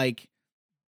you like,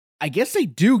 I guess they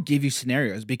do give you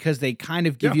scenarios because they kind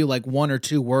of give Yeah. you like 1 or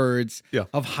 2 words Yeah.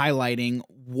 of highlighting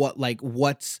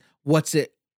what's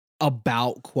it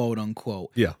about, quote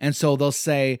unquote. Yeah. And so they'll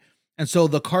say, and so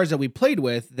the cards that we played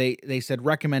with, they said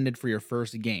recommended for your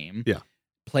first game. Yeah.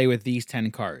 Play with these 10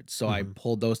 cards. So I Mhm.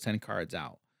 pulled those 10 cards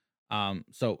out.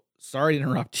 So sorry to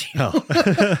interrupt you.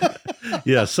 Oh.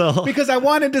 Yeah. So Because I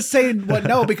wanted to say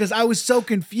because I was so with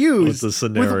confused the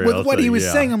scenario with what he thing, was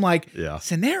yeah. saying. I'm like, Yeah.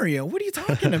 scenario? What are you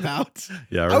talking about?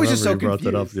 Yeah, I was just so you brought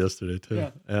that up confused. yesterday too.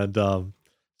 Yeah. And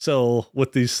so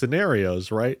with these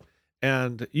scenarios, right?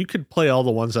 And you could play all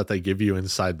the ones that they give you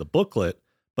inside the booklet,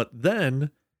 but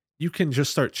then you can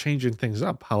just start changing things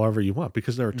up however you want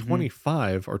because there are Mhm.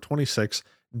 25 or 26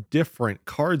 different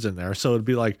cards in there. So it'd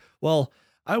be like, well,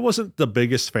 I wasn't the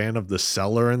biggest fan of the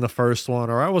seller in the first one,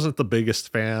 or I wasn't the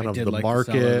biggest fan I of did the like the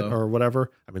market seller, though. or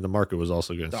whatever. I mean, the market was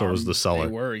also good. So was the seller.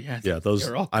 They were, yes. Yeah, those.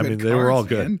 They're all I good mean, they were all cards,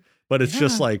 good. man. But it's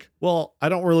just Yeah. like, well, I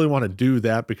don't really want to do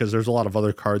that because there's a lot of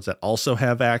other cards that also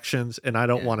have actions, and I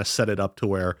don't Yeah. want to set it up to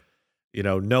where,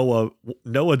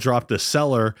 Noah dropped a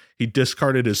seller, he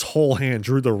discarded his whole hand,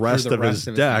 drew the rest Through of the his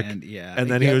of deck, hand, yeah. and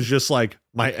then he Yep. was just like,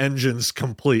 my engine's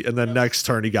complete, and then next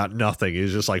turn he got nothing.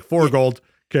 He's just like 4 gold,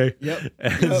 okay, Yep.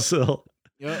 and Yep. so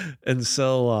Yep. and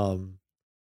so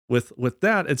with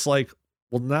that, it's like,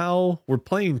 well, now we're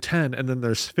playing 10, and then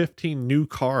there's 15 new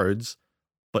cards,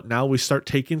 but now we start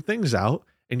taking things out,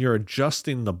 and you're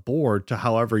adjusting the board to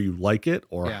however you like it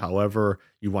or Yeah. however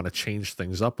you want to change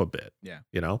things up a bit. Yeah.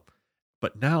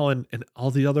 But now in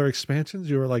all the other expansions,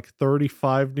 you were like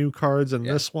 35 new cards in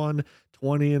Yeah. this one,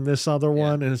 20 in this other Yeah.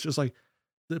 one, and it's just like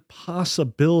the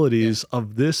possibilities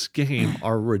of this game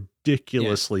are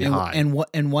ridiculously and, high.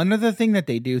 And one other thing that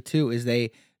they do too is they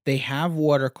have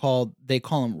what are called, they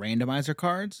call them randomizer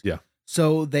cards. Yeah.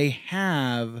 So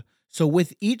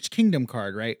with each kingdom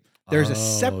card, right? There's a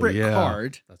separate yeah.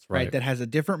 card, That's right. right. That has a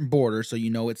different border, so you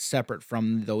know it's separate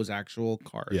from those actual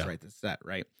cards, Yeah. right? The set,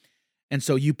 right? And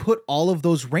so you put all of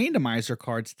those randomizer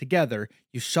cards together,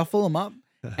 you shuffle them up,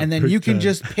 and then you can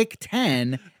just pick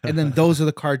 10, and then those are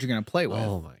the cards you're gonna play with.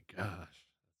 Oh my gosh.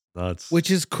 That's Which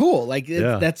is cool. Like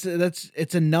Yeah.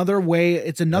 it's another way.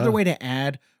 It's another Yeah. way to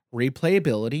add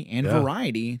replayability and Yeah.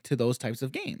 variety to those types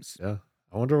of games. yeah.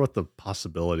 I wonder what the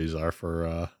possibilities are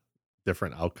for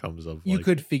different outcomes of You like,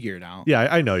 could figure it out. Yeah,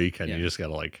 I know you can. Yeah. You just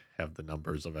gotta like have the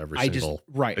numbers of every I just single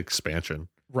right. expansion.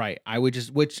 I would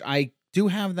just, which I do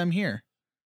have them here.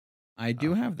 I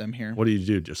do Oh. have them here. What do you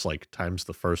do? Just like times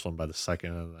the first one by the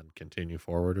second and then continue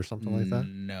forward or something like that?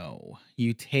 No,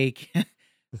 you take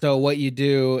So what you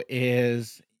do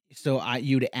is,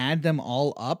 you'd add them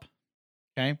all up,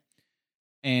 okay?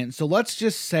 And so let's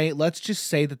just say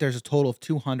that there's a total of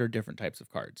 200 different types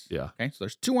of cards. Yeah. Okay, so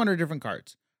there's 200 different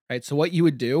cards, right? So what you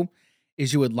would do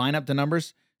is you would line up the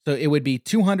numbers. So it would be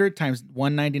 200 times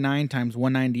 199 times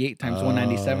 198 times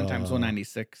 197 times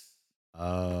 196.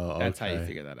 Oh, That's how you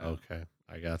figure that out. Okay,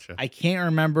 I gotcha. I can't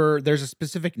remember. There's a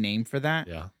specific name for that.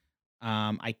 Yeah.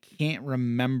 I can't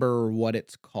remember what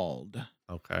it's called.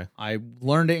 Okay. I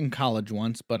learned it in college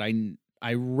once, but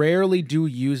I rarely do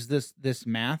use this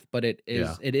math, but it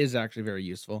is actually very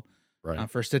useful. Right.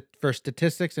 For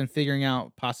statistics and figuring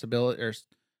out possibility or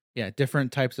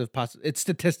different types of it's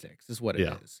statistics is what it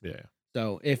is. Yeah.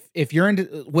 So if you're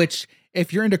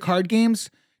into card games,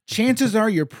 chances are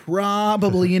you're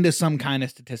probably into some kind of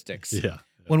statistics. Yeah.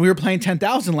 When we were playing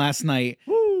 10,000 last night,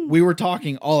 we were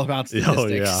talking all about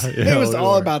statistics. Oh, yeah. It was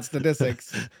all about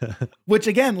statistics. Which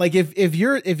again, like if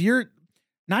you're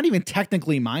not even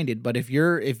technically minded, but if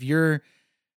you're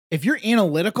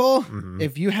analytical,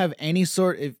 if you have any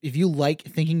sort, if you like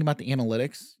thinking about the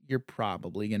analytics, you're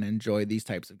probably going to enjoy these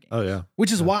types of games. Oh yeah.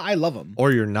 Which is why I love them.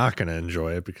 Or you're not going to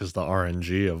enjoy it because the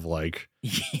RNG of like,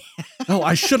 oh,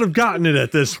 I should have gotten it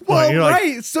at this point. Well, you're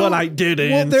right. Like, So, but I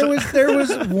didn't. Well, there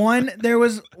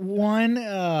was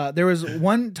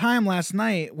one time last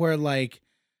night where like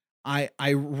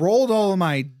I rolled all of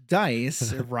my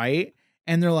dice, right?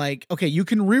 And they're like, okay, you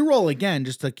can re-roll again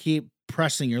just to keep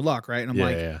pressing your luck, right? And I'm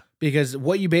like, because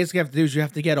what you basically have to do is you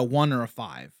have to get a 1 or a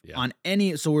 5 on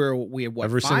any. So we have what,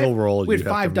 every 5? single roll. We had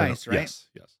 5 dice, right? Yes.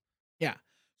 Yeah.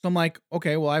 So I'm like,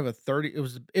 okay, well, I have a 30.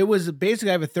 It was basically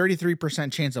I have a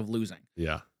 33% chance of losing.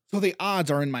 Yeah. So the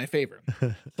odds are in my favor.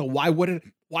 So why wouldn't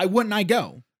I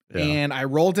go? Yeah. And I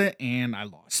rolled it and I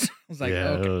lost. I was like,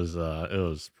 okay. it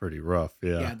was pretty rough.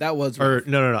 Yeah. Yeah, that was rough. Or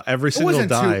no. Every single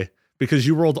die, because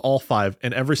you rolled all 5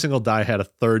 and every single die had a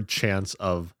third chance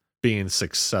of being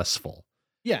successful.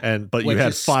 Yeah. But you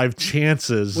had 5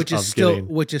 chances which is still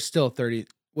 30,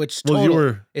 which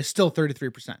total is still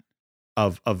 33%.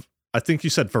 Of I think you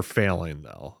said for failing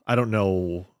though. I don't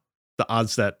know the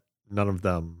odds that none of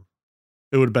them,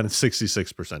 it would have been a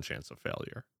 66% chance of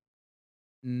failure.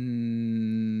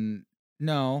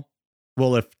 No.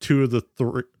 Well, if two of the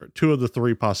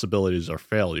three possibilities are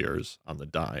failures on the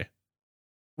die.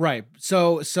 Right.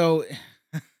 So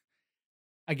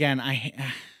again, I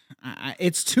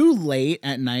it's too late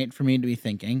at night for me to be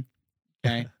thinking.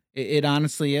 Okay. It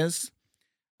honestly is.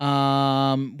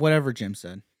 Whatever Jim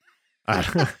said.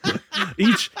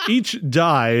 Each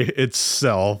die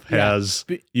itself has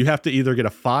you have to either get a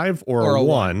 5 or a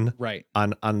 1 right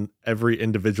on every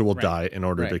individual die in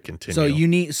order to continue. So you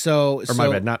need my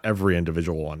bad, not every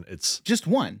individual one. It's just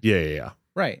 1. Yeah.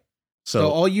 Right. So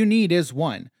all you need is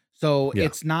 1. So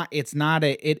it's not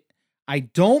I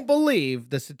don't believe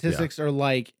the statistics are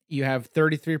like you have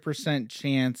 33%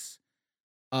 chance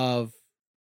of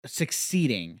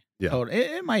succeeding. Yeah.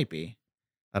 It might be.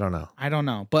 I don't know.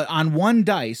 But on one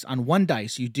dice,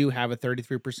 you do have a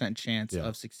 33% chance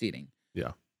of succeeding.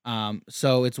 Yeah.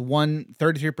 So it's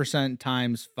 33%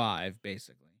 times 5,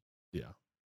 basically. Yeah.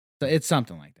 So it's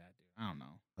something like that, dude. I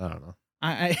don't know.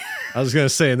 I was gonna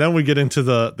say, and then we get into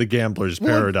the gambler's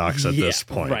paradox at this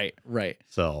point. Right.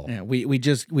 So yeah, we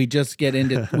just get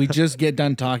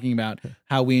done talking about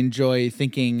how we enjoy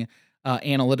thinking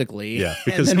analytically. Yeah,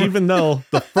 because even though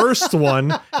the first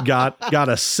one got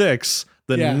a 6,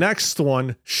 the next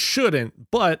one shouldn't,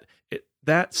 but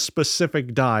that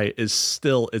specific die is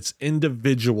still its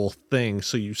individual thing,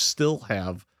 so you still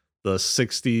have the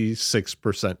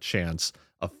 66% chance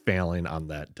of failing on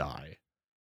that die.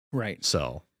 Right.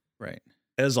 So, right.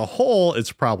 As a whole,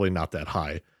 it's probably not that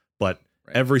high, but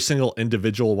every single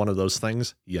individual one of those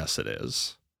things, yes, it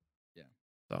is. Yeah.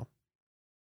 So,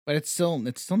 but it's still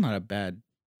not a bad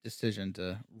decision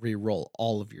to re-roll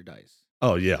all of your dice.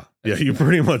 Oh yeah, you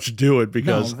pretty much do it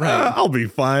because I'll be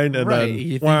fine, and then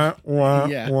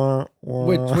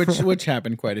which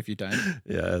happened quite a few times.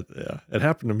 Yeah, it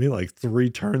happened to me like 3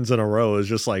 turns in a row. It's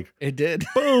just like it did.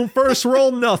 Boom, first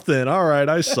roll, nothing. All right,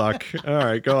 I suck. All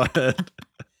right, go ahead.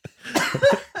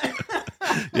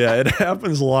 Yeah, it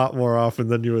happens a lot more often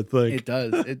than you would think. It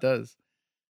does.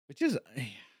 Which is,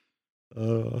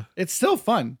 it's still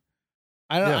fun.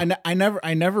 I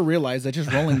never realized that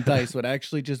just rolling dice would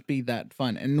actually just be that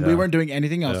fun, and we weren't doing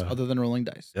anything else other than rolling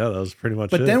dice. Yeah, that was pretty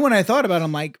much. But then when I thought about it,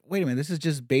 I'm like, wait a minute, this is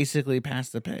just basically pass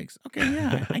the pigs. Okay,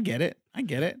 yeah, I get it.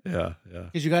 Yeah.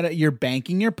 Because you're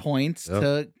banking your points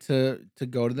to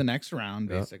go to the next round,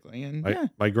 basically. And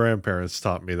my grandparents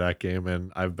taught me that game,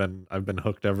 and I've been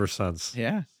hooked ever since.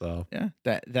 Yeah. So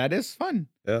that is fun.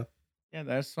 Yeah,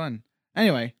 that's fun.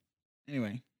 Anyway.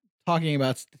 Anyway, talking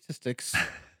about statistics.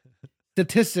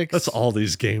 Statistics. That's all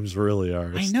these games really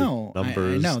are. I It's know. the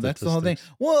numbers. I know. That's the whole thing.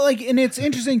 statistics. Well, like, and it's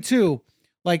interesting too.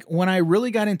 Like when I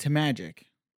really got into Magic,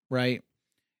 right?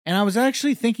 And I was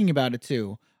actually thinking about it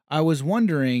too. I was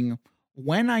wondering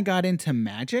when I got into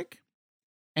Magic,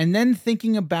 and then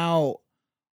thinking about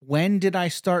when did I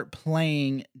start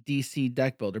playing DC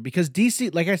Deck Builder? Because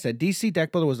DC, like I said, DC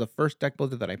Deck Builder was the first deck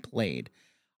builder that I played.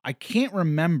 I can't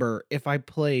remember if I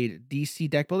played DC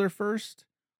Deck Builder first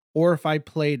or if I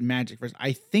played Magic first.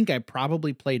 I think I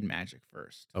probably played Magic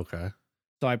first. Okay.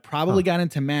 So I probably got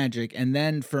into Magic, and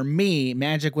then for me,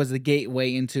 Magic was the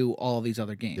gateway into all these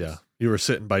other games. Yeah. You were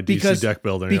sitting by DC Because- Deck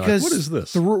Builder and you're like, what is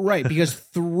this? Because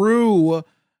through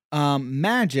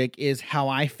Magic is how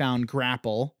I found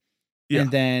Grapple, Yeah.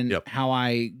 and then Yep. how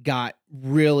I got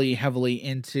really heavily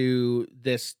into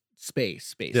this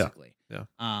space, basically.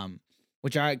 Yeah.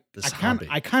 Which I This kind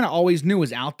hobby. of always knew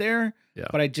was out there, Yeah.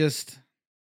 but I just,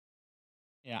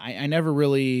 I never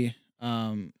really,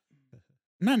 not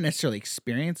necessarily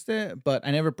experienced it, but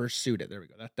I never pursued it. There we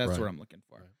go. That's Right. what I'm looking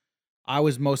for. Right. I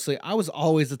was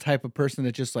always the type of person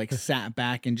that just like sat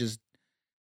back and just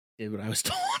did what I was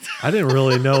told. I didn't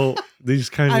really know these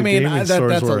kinds I of mean, gaming that's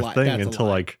stores a were a lie. thing That's a until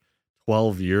lie. like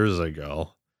 12 years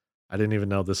ago. I didn't even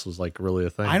know this was like really a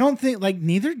thing. I don't think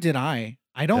neither did I.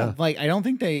 I don't Yeah. I don't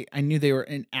think I knew they were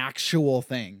an actual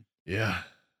thing. Yeah.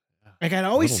 Like I'd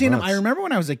always Little seen them. I nuts. remember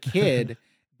when I was a kid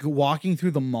walking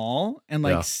through the mall and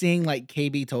like Yeah. seeing like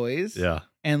KB Toys Yeah.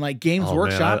 and like Games Oh, man,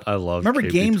 Workshop. I love Remember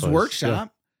KB Games Toys.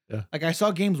 Workshop? Yeah. Like I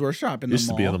saw Games Workshop in Used the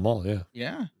to mall. be in the mall.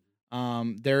 Yeah. Yeah.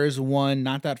 There is one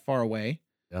not that far away.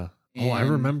 Yeah. Oh, I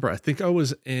And- remember. I think I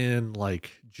was in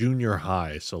like junior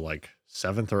high. So like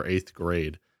 7th or 8th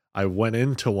grade. I went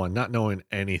into one not knowing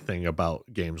anything about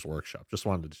Games Workshop. Just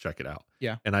wanted to check it out.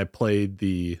 Yeah. And I played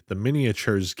the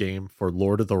miniatures game for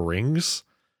Lord of the Rings.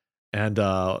 And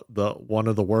the one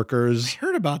of the I workers.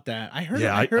 heard about that. I heard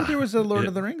Yeah, I heard there was a Lord it-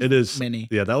 of the Rings it is mini.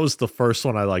 Yeah, that was the first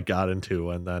one I like got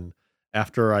into. And then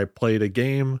after I played a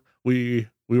game, we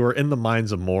were in the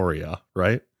Mines of Moria,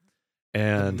 right?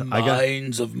 And I got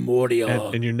Mines of Moria.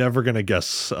 and you're never gonna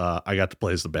guess I got to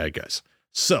play as the bad guys.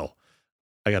 So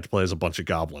I got to play as a bunch of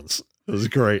goblins. It was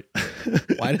great.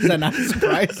 Why does that not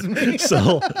surprise me?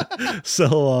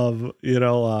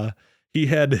 He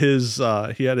had his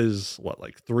what,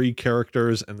 like 3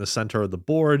 characters in the center of the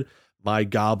board. My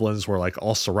goblins were like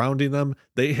all surrounding them.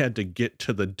 They had to get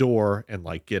to the door and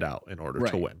like get out in order to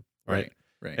Right. win. Right.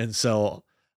 Right. And so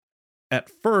at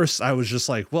first I was just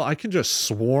like, well, I can just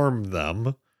swarm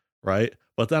them, right?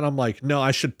 But then I'm like, no,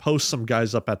 I should post some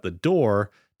guys up at the door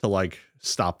to like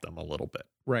stop them a little bit,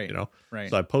 right. you know? Right.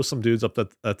 So I post some dudes up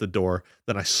at the door,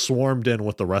 then I swarmed in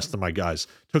with the rest of my guys,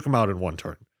 took them out in one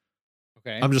turn.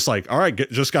 Okay. I'm just like, all right,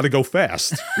 just got to go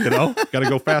fast, you know? Got to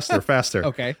go faster.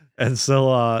 Okay. And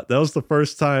so that was the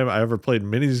first time I ever played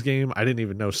minis game. I didn't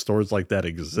even know stores like that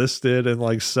existed in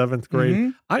like 7th grade.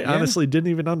 Mhm. I Yeah. honestly didn't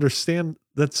even understand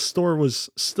that store was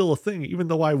still a thing. Even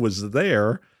though I was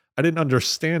there, I didn't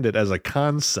understand it as a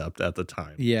concept at the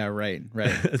time. Yeah. Right.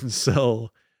 Right. And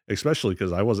so, especially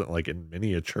because I wasn't like in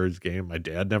miniatures game. My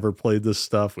dad never played this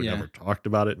stuff. We Yeah. never talked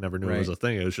about it, never knew it was Right. a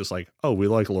thing. It was just like, oh, we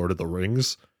like Lord of the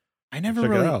Rings. I never Check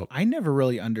it really, out. I never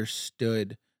really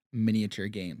understood miniature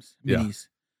games, Yeah. minis,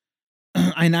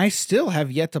 and I still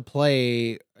have yet to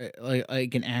play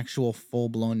like an actual full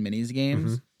blown minis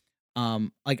games.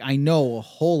 Like I know a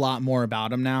whole lot more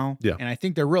about them now, Yeah. and I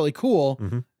think they're really cool.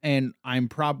 Mhm. And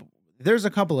there's a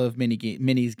couple of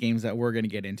minis games that we're gonna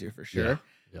get into for sure.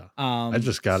 Yeah. I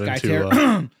just got into,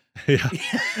 Skytear.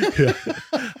 Yeah.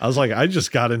 I was like, I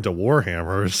just got into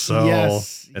Warhammer. So,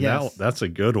 Yes, and yes. that's a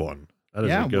good one. That is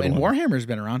Yeah, a good and one. Warhammer's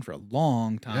been around for a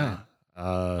long time.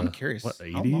 Yeah. I'm curious. What,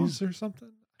 how long? 80s or something?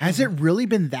 Has it really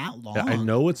been that long? Yeah, I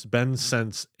know it's been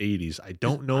since 80s. I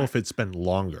don't know if it's been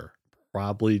longer.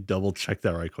 Probably double check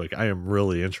that right quick. I am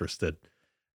really interested.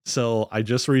 So I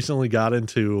just recently got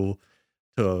into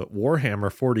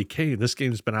Warhammer 40K. This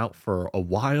game's been out for a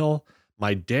while.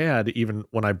 My dad, even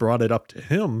when I brought it up to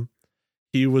him,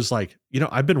 he was like,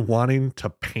 I've been wanting to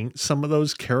paint some of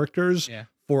those characters Yeah.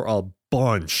 for a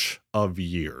bunch of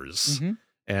years. Mhm.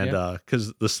 And Yeah.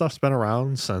 because the stuff's been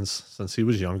around since he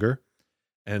was younger.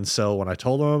 And so when I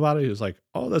told him about it, he was like,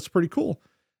 oh, that's pretty cool.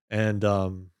 And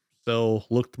so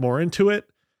looked more into it.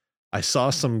 I saw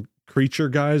some creature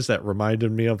guys that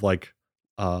reminded me of like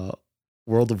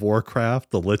World of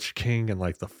Warcraft, the Lich King, and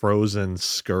like the Frozen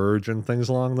Scourge and things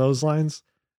along those lines.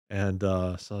 And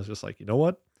so I was just like, you know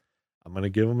what? I'm going to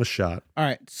give him a shot. All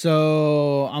right,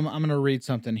 so I'm gonna read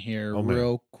something here Oh, man.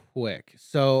 real quick.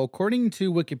 So according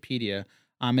to Wikipedia,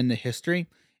 I'm in the history.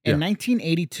 In Yeah.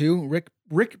 1982,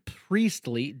 Rick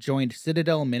Priestley joined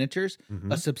Citadel Miniatures,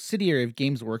 Mhm, a subsidiary of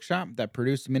Games Workshop that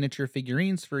produced miniature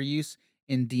figurines for use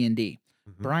in D&D.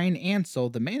 mhm. Brian Ansell,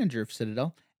 the manager of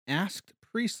Citadel, asked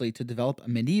Priestley to develop a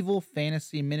medieval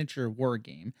fantasy miniature war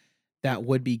game that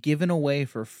would be given away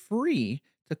for free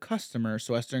to customers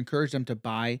so as to encourage them to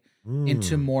buy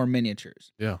into Mm, more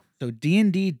miniatures. yeah. So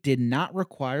D&D did not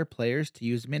require players to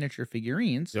use miniature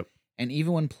figurines, Yep. and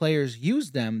even when players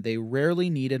used them, they rarely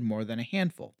needed more than a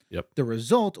handful. Yep. The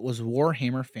result was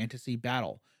Warhammer Fantasy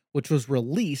Battle, which was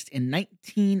released in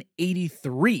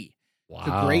 1983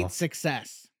 to great Wow.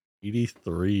 success.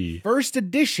 83. First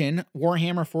edition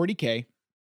Warhammer 40K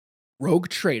Rogue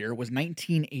Trader was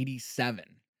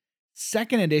 1987.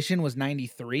 Second edition was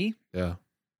 93. Yeah.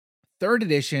 Third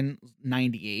edition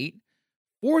 98.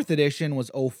 Fourth edition was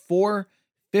 04.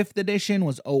 Fifth edition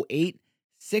was 08.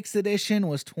 Sixth edition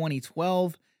was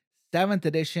 2012. Seventh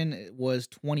edition was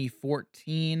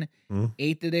 2014. Mhm.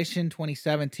 Eighth edition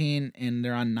 2017, and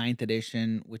they're on ninth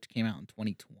edition, which came out in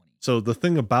 2020. So the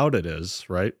thing about it is,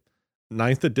 right?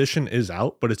 Ninth edition is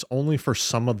out, but it's only for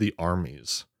some of the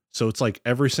armies. So it's like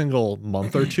every single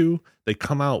month or two, they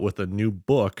come out with a new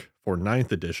book for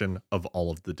ninth edition of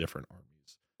all of the different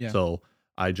armies. Yeah. So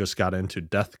I just got into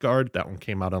Death Guard. That one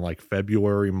came out in like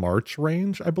February, March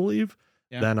range, I believe.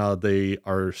 Yeah. Then they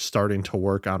are starting to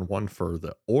work on one for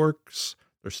the orcs.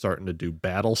 They're starting to do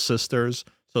Battle Sisters.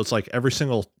 So it's like every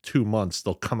single 2 months,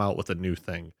 they'll come out with a new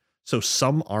thing. So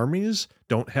some armies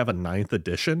don't have a ninth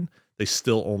edition. They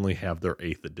still only have their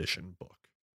 8th edition book.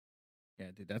 Yeah,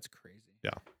 dude, that's crazy.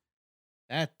 Yeah.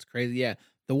 That's crazy. Yeah.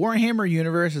 The Warhammer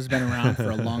universe has been around for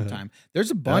a long time.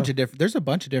 There's a bunch of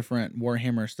different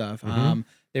Warhammer stuff. Mhm.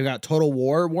 They've got Total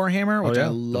War Warhammer, which I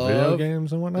The video love.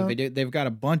 games and whatnot. They've got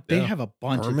a bunch. They Yeah. have a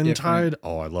bunch of different. Vermintide.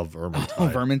 Oh, I love Oh,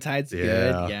 Vermintide. Vermintide's good.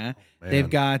 Yeah. Yeah. Man. They've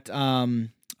got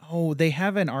they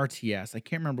have an RTS. I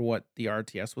can't remember what the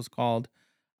RTS was called.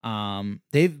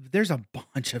 There's a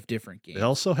bunch of different games. They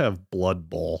also have Blood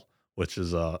Bowl, which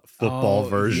is a football Oh,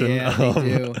 version. yeah, they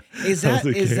do. Is of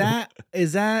the game. that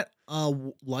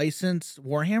licensed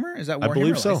Warhammer? Is that Warhammer I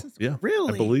believe so. licensed? Yeah.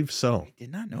 Really? I believe so. I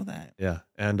did not know that. Yeah.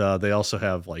 And they also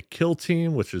have like Kill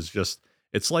Team, which is just,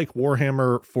 it's like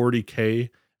Warhammer 40K,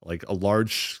 like a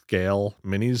large scale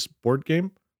minis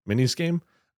game.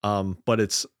 But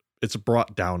it's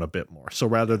brought down a bit more. So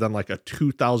rather than like a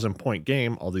 2,000 point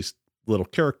game, all these little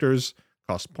characters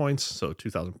cost points. So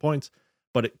 2,000 points,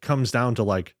 but it comes down to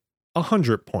like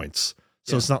 100 points.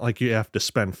 So Yeah. it's not like you have to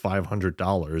spend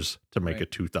 $500 to make Right. a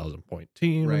 2,000 point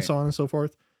team and Right. so on and so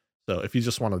forth. So if you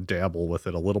just want to dabble with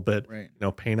it a little bit, Right.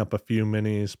 paint up a few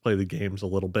minis, play the games a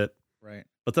little bit. Right.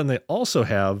 But then they also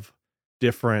have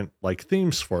different like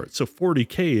themes for it. So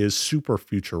 40K is super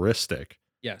futuristic,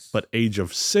 Yes. but Age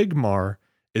of Sigmar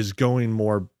is going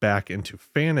more back into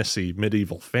fantasy,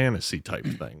 medieval fantasy type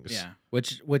things. yeah,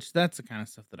 which that's the kind of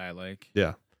stuff that I like.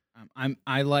 Yeah.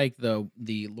 I like the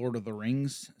Lord of the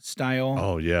Rings style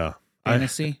Oh yeah.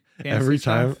 fantasy. Every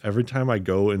stuff. time I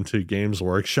go into Games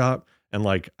Workshop and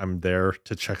like I'm there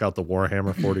to check out the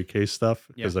Warhammer 40K stuff,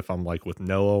 because if I'm like with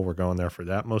Noah, we're going there for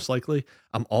that most likely.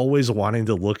 I'm always wanting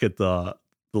to look at the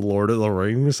Lord of the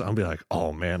Rings. I'll be like,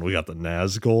 oh man, we got the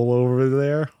Nazgul over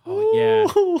there. Oh, yeah.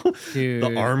 Ooh. Dude.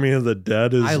 The Army of the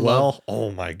Dead as I well. love-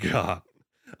 Oh my god.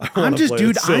 I I'm wanna just, play it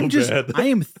dude. so bad. I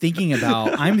am thinking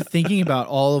about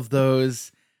all of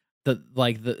those,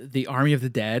 the Army of the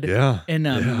Dead Yeah. in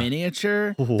a yeah.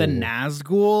 miniature, Ooh. the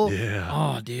Nazgul. Yeah.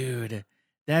 Oh, dude,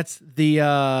 that's the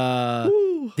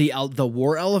Ooh. the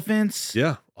war elephants.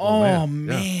 Yeah. Oh, Yeah.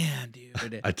 man,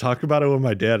 dude. I talked about it with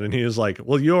my dad, and he was like,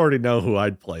 "Well, you already know who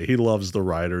I'd play. He loves the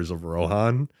Riders of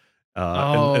Rohan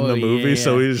in the movie,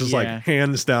 so yeah, he's just yeah. like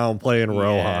hands down playing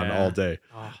Rohan Yeah. all day."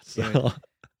 Oh, So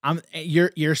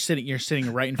dude. You're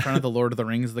sitting right in front of the Lord of the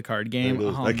Rings, the card game.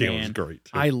 Oh, that game was man. great.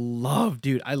 Too. I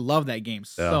love that game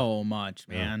so much,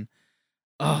 Yeah. man.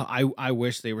 Oh, I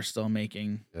wish they were still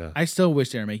making. Yeah. I still wish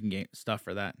they were making stuff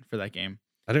for that game.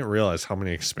 I didn't realize how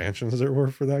many expansions there were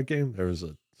for that game. There was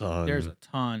a ton. There's a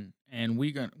ton, and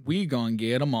we gonna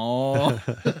get them all.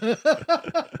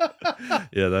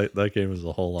 Yeah, that game is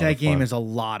a whole lot. That of game fun. is a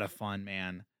lot of fun,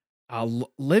 man.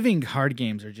 Living card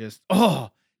games are just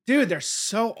dude, they're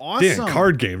so awesome. Damn,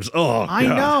 card games. Oh, I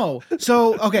God. know.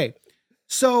 So okay,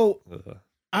 so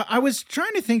Uh, I was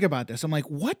trying to think about this. I'm like,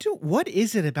 what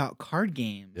is it about card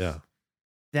games yeah.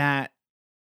 that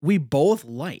we both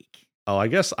like? Oh, I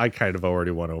guess I kind of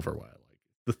already went over why I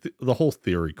like the whole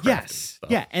theory crafting Yes,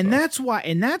 stuff, yeah, and so.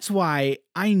 that's why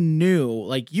I knew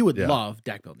like you would Yeah. love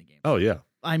deck building games. Oh yeah.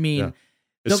 I mean, Yeah.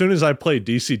 As The- soon as I played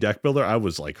DC Deck Builder, I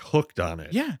was like hooked on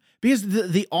it. yeah, because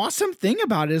the awesome thing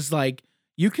about it is like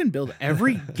You can build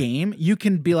every game. You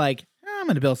can be like, I'm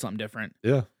going to build something different.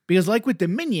 Yeah. Because like with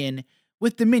Dominion,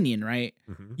 right?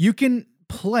 Mhm. You can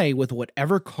play with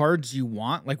whatever cards you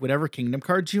want, like whatever kingdom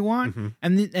cards you want. Mhm.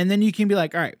 And then you can be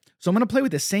like, all right, so I'm going to play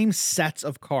with the same sets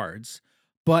of cards.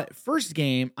 But first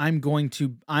game, I'm going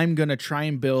to try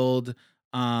and build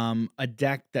a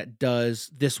deck that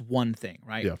does this one thing,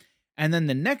 right? Yeah. And then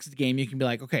the next game, you can be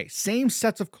like, okay, same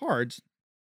sets of cards,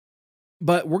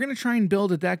 but we're going to try and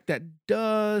build a deck that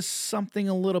does something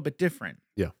a little bit different.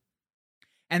 Yeah.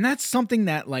 And that's something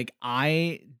that like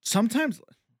a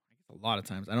lot of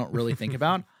times I don't really think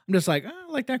about. I'm just like, oh,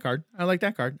 I like that card. I like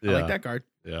that card. I like Yeah. that card.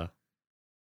 Yeah.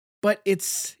 But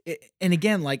and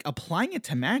again, like applying it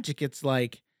to Magic, it's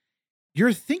like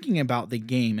you're thinking about the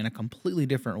game in a completely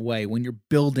different way when you're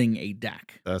building a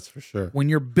deck. That's for sure. When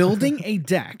you're building a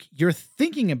deck, you're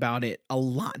thinking about it a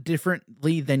lot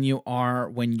differently than you are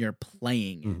when you're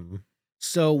playing it. Mhm.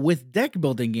 So with deck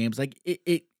building games, like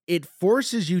it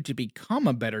forces you to become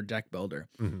a better deck builder,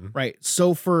 Mhm. right?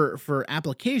 So for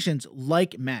applications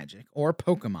like Magic or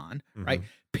Pokemon, right? Mhm.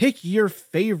 Pick your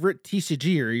favorite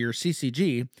TCG or your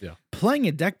CCG. Yeah. Playing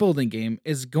a deck building game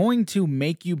is going to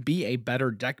make you be a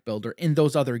better deck builder in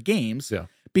those other games. Yeah.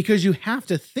 Because you have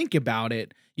to think about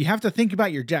it. You have to think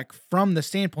about your deck from the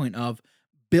standpoint of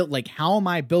like how am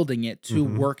I building it to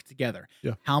Mhm. work together?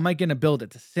 Yeah. How am I going to build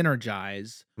it to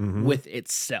synergize Mhm. with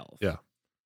itself? Yeah.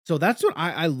 So that's what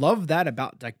I love that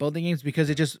about deck building games, because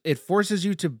it forces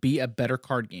you to be a better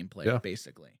card game player, Yeah.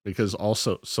 basically. Because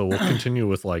also, so we'll continue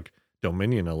with like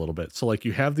Dominion a little bit. So like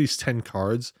you have these 10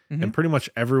 cards Mhm. and pretty much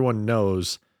everyone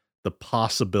knows the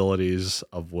possibilities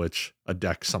of which a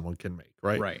deck someone can make,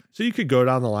 right? Right. So you could go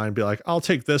down the line and be like, I'll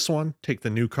take this one, take the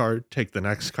new card, take the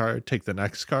next card, take the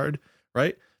next card,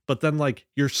 right? But then like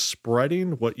you're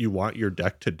spreading what you want your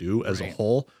deck to do as a Right.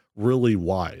 whole really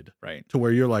wide, Right. to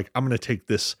where you're like, I'm going to take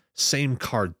this same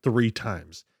card 3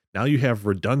 times. Now you have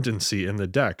redundancy in the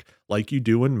deck, like you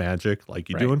do in Magic, like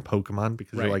you do Right. in Pokemon,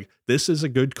 because Right. you're like, this is a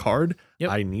good card. Yep.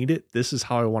 I need it. This is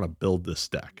how I want to build this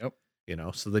deck. Yep. You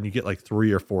know, so then you get like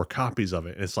 3 or 4 copies of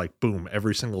it. And it's like, boom,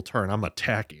 every single turn I'm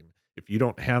attacking. If you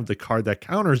don't have the card that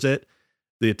counters it,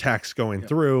 the attack's going Yep.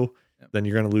 through, Yep. then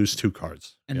you're going to lose 2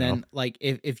 cards. And you then know? like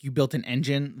if you built an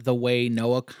engine the way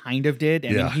Noah kind of did, I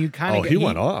mean, he kind of he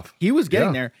went off. He was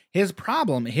getting Yeah. there.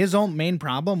 His own main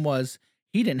problem was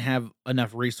he didn't have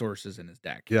enough resources in his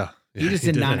deck. Yeah. He just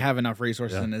did not didn't. have enough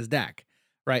resources Yeah. in his deck.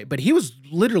 Right. But he was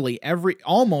literally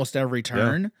almost every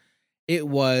turn, it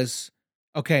was,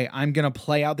 okay, I'm going to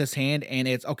play out this hand, and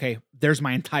it's okay, there's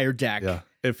my entire deck. Yeah.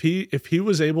 If he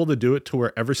was able to do it to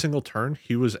where every single turn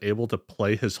he was able to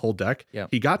play his whole deck, Yep.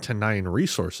 he got to 9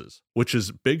 resources, which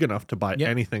is big enough to buy Yep.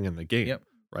 anything in the game. Yep.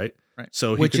 Right. Right.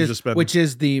 So he Which could is just been, which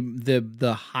is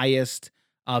the highest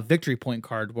victory point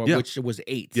card, Yeah. which was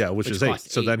 8. yeah, which is 8.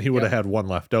 cost So then he would have Yep. had 1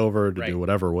 left over to Right. do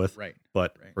whatever with. Right.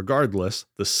 But Right. regardless,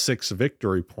 the 6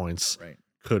 victory points Right.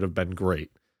 could have been great.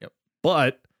 Yep.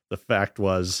 But the fact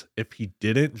was, if he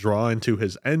didn't draw into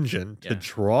his engine to Yeah.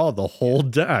 draw the whole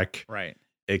deck, Right.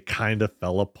 it kind of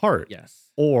fell apart.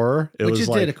 Yes. Or it Which was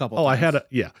it like, did a couple I had times.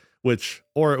 a, yeah.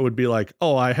 Or it would be like,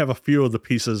 oh, I have a few of the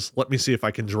pieces. Let me see if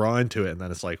I can draw into it. And then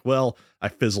it's like, well, I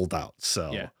fizzled out.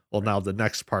 So, Yeah. well, now the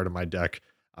next part of my deck,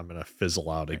 I'm going to fizzle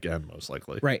out again, most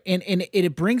likely. Right. And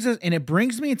it brings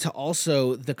me to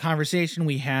also the conversation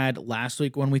we had last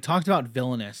week when we talked about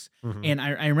Villainous. Mhm. And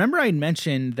I remember I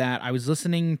mentioned that I was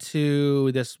listening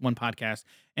to this one podcast,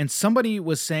 and somebody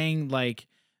was saying like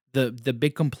the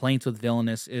big complaints with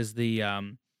Villainous is the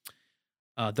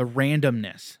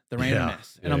randomness.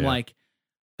 And I'm yeah. like,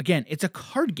 again, it's a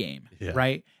card game, Yeah.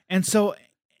 right? And so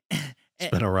It's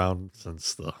been around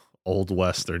since the old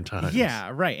Western times.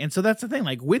 yeah, right. And so that's the thing.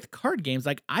 Like with card games,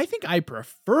 like I think I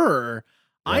prefer.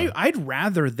 Yeah. I'd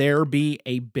rather there be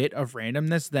a bit of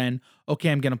randomness than,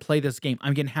 okay, I'm gonna play this game.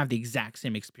 I'm gonna have the exact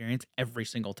same experience every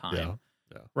single time.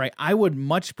 Yeah. Right. I would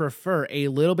much prefer a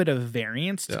little bit of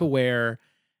variance Yeah. to where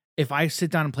if I sit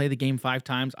down and play the game 5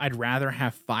 times, I'd rather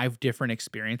have 5 different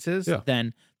experiences Yeah.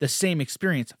 than the same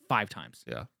experience 5 times.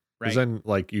 Yeah. Right. Because then,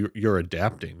 like, you're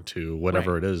adapting to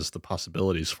whatever it is, the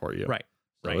possibilities for you. Right.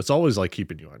 So Right. it's always like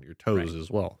keeping you on your toes Right.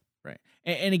 as well. Right.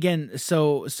 And again,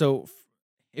 so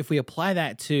if we apply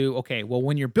that to, okay, well,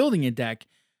 when you're building a deck,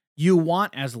 you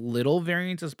want as little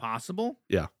variance as possible.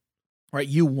 Yeah. Right.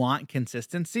 You want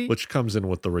consistency. Which comes in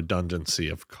with the redundancy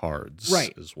of cards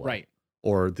right. as well. Right.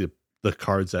 Or the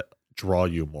cards that draw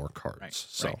you more cards. Right.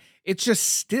 So right. It's just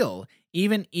still,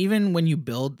 even when you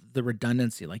build the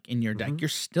redundancy, like in your deck, Mhm. you're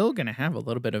still going to have a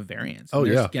little bit of variance. oh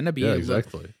There's yeah. going to be yeah, a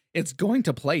exactly. it's going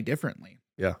to play differently.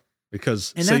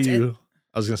 Because And say that's it.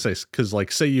 I was gonna say, because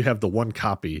like say you have the one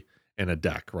copy in a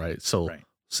deck, right? So Right.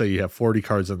 say you have 40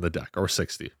 cards in the deck or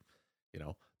 60, you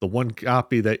know, the one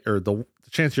copy that, or the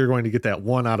chance you're going to get that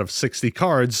 1 out of 60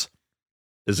 cards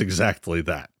is exactly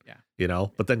that. Yeah. You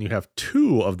know, but then you have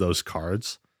 2 of those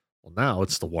cards. Well, now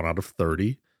it's the 1 out of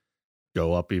 30.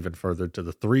 Go up even further to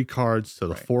the 3 cards, to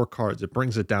the Right. 4 cards. It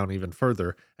brings it down even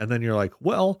further. And then you're like,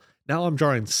 well, now I'm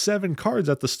drawing 7 cards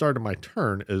at the start of my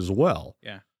turn as well.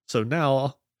 Yeah. So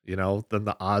now, you know, then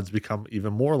the odds become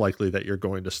even more likely that you're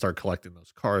going to start collecting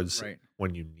those cards Right.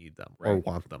 when you need them or Right.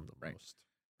 want them the Right. most.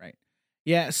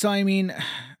 Yeah, so I mean,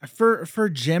 for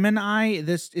Jim and I,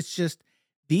 it's just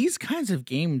these kinds of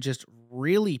games just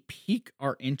really pique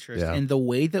our interest Yeah. in the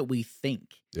way that we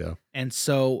think. Yeah. And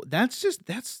so that's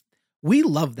we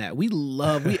love that. We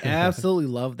absolutely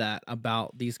love that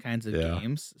about these kinds of Yeah.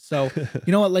 games. So,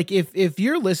 you know what, like if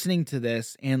you're listening to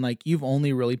this and like you've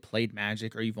only really played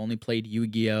Magic or you've only played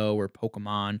Yu-Gi-Oh or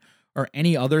Pokemon or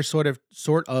any other sort of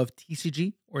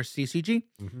TCG or CCG,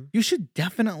 Mhm. you should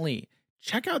definitely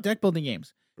check out deck building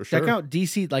games. For Check sure. out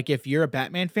DC. Like if you're a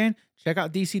Batman fan, check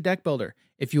out DC Deck Builder.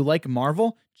 If you like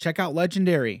Marvel, check out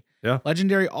Legendary. Yeah.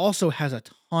 Legendary also has a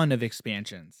ton of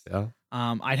expansions. Yeah.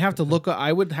 I would have to look up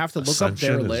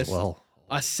their as list. well.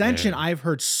 Oh, Ascension, man. I've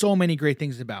heard so many great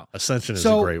things about. Ascension is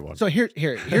So a great one. So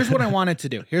here's what I wanted to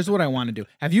do. Here's what I want to do.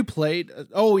 Have you played?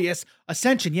 Oh yes,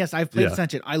 Ascension. Yes, I've played Yeah.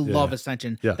 Ascension. I love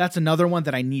Ascension. Yeah. That's another one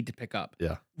that I need to pick up.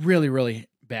 Yeah. Really, really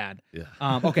bad. Yeah.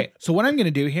 Okay, so what I'm gonna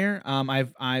do here,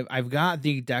 I've got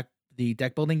the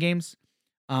deck building games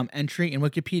entry in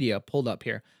Wikipedia pulled up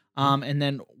here. And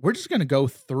then we're just gonna go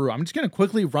through. I'm just gonna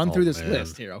quickly run Oh, through this man.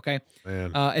 list here, okay?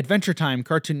 Man. Adventure Time,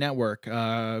 Cartoon Network,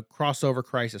 Crossover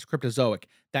Crisis, Cryptozoic.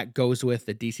 That goes with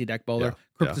the DC Deck Builder.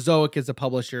 Yeah, Cryptozoic is a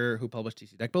publisher who published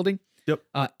DC Deck Building. Yep.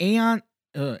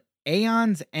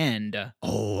 Aeon's End.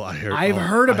 Oh, I've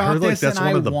heard about like this that's and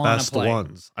one I of the wanna best play.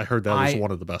 ones. I heard that was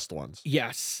one of the best ones.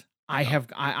 Yes.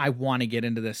 I want to get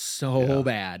into this so Yeah.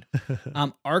 bad.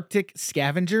 Arctic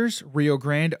Scavengers, Rio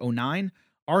Grande 09,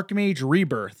 Archmage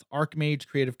Rebirth, Archmage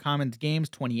Creative Commons Games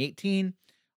 2018,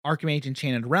 Archmage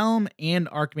Enchanted Realm, and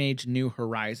Archmage New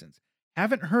Horizons.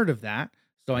 Haven't heard of that,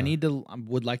 so I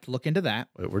would like to look into that.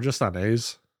 Wait, we're just on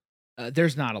A's.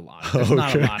 There's not a lot. There's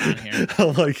not a lot on here.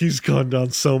 I'm like, he's gone down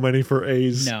so many for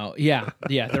A's. No, yeah,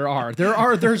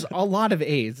 there's a lot of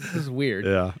A's. This is weird.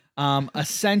 Yeah.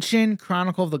 Ascension,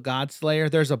 Chronicle of the Godslayer.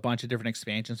 There's a bunch of different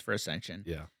expansions for Ascension.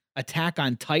 Yeah. Attack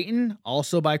on Titan,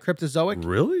 also by Cryptozoic.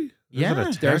 Really?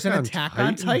 There's an Attack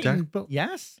on Titan. deck build?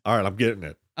 Yes. All right, I'm getting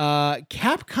it.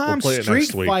 Capcom We'll play it Street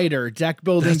next week. Fighter deck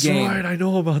building That's game. right. I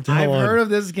know about that I've one. heard of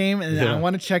this game and Yeah. I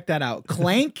want to check that out.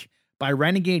 Clank by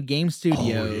Renegade Game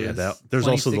Studios. Oh, yeah. There's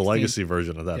also the 2016. legacy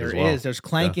version of that There as well. is. There's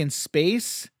Clank in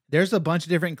Space. There's a bunch of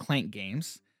different Clank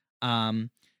games.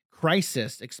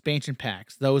 Crisis expansion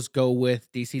packs. Those go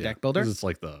with DC Yeah, Deck Builder. 'cause it's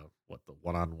like the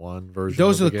one-on-one version.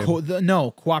 Those of are the the, game?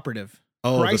 no cooperative.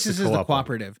 Oh, that's Crisis is the co-op one.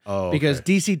 cooperative Oh, because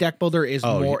okay. DC Deck Builder is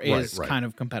Oh, more right, is right. kind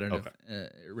of competitive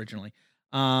originally.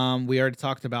 We already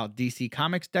talked about DC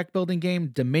Comics deck building game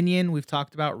Dominion. We've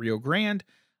talked about Rio Grande,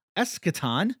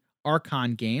 Eschaton,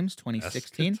 Archon Games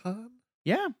 2016. Eschaton?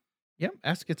 Yeah, yep,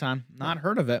 Eschaton. Not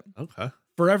heard of it. Okay.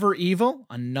 Forever Evil,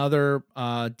 another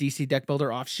DC deck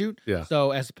builder offshoot. Yeah.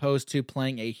 So as opposed to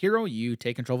playing a hero, you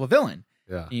take control of a villain.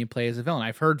 Yeah. And you play as a villain.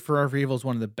 I've heard Forever Evil is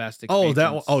one of the best Oh, expansions.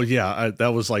 that one. Oh, yeah. That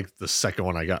was like the second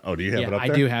one I got. Oh, do you have it up I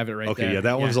there? do have it right Okay, there. yeah,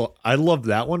 that one's. I love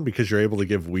that one because you're able to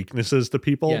give weaknesses to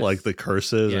people, Yes. like the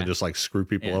curses, Yeah. and just like screw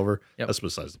people Yeah. over. Yep. That's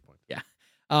besides the point.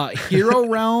 Hero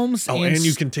Realms. Oh, and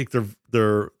you can take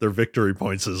their victory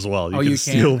points as well. You Oh, can you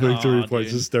steal can? victory Oh,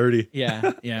 points. dude. It's dirty.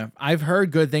 Yeah. I've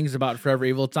heard good things about Forever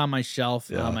Evil. It's on my shelf.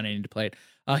 Yeah. And I need to play it.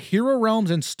 Hero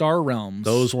Realms and Star Realms.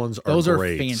 Those ones are Those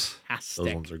great. are fantastic.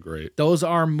 Those ones are great. Those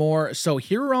are more so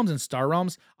Hero Realms and Star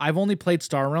Realms. I've only played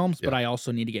Star Realms, but Yeah. I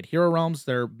also need to get Hero Realms.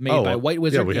 They're made by White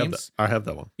Wizard we have Games. that. I have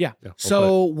that one. Yeah. we'll play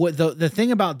So what the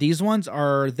thing about these ones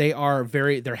are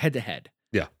they're head to head.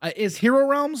 Yeah. Is Hero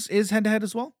Realms is head to head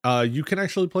as well? it. You can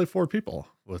actually play 4 people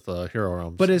with Hero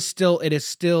Realms. But it is still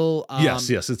yes,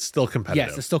 it's still competitive.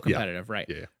 Yes, it's still Yeah. competitive, right?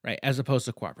 Yeah. Right, as opposed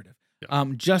to cooperative. Yeah.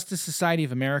 Justice Society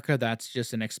of America, that's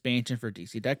just an expansion for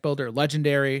DC Deck Builder.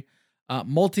 Legendary,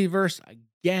 Multiverse,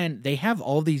 again, they have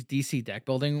all these DC deck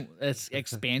building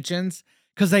expansions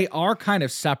because they are kind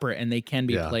of separate and they can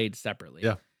be Yeah. played separately.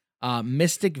 Yeah.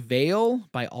 Mystic Veil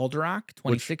by Alderock,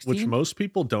 2016. Which most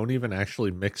people don't even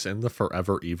actually mix in the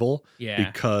Forever Evil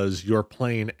yeah. because you're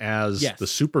playing as Yes. the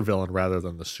supervillain rather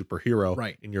than the superhero,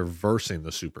 Right. and you're versing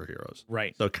the superheroes.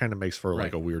 Right. So it kind of makes for like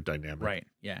Right. a weird dynamic. Right.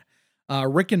 Yeah.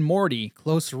 Rick and Morty,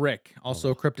 Close Rick,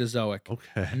 also Cryptozoic.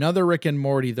 Okay. Another Rick and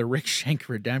Morty, the Rick Shank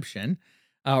Redemption.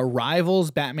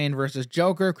 Rivals, Batman versus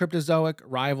Joker, Cryptozoic,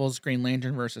 Rivals, Green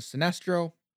Lantern versus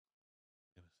Sinestro,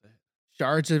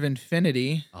 Shards of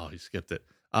Infinity. Oh, he skipped it.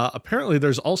 Apparently,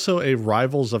 there's also a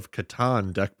Rivals of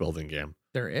Catan deck building game.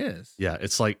 There is. Yeah,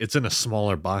 it's in a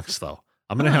smaller box though.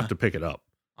 I'm gonna have to pick it up.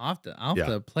 I'll have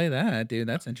to play that, dude.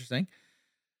 That's interesting.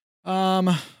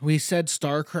 We said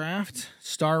StarCraft,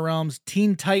 Star Realms,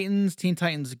 Teen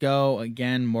Titans Go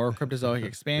again. More Cryptozoic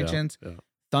expansions. Yeah.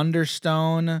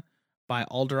 Thunderstone by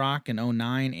Alderock in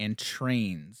 2009 and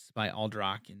Trains by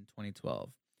Alderock in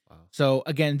 2012. Wow. So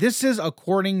again, this is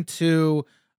according to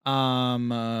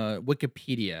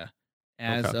Wikipedia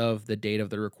as of the date of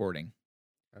the recording.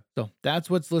 Okay. So that's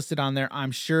what's listed on there.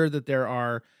 I'm sure that there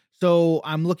are. So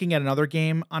I'm looking at another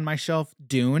game on my shelf,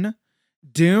 Dune,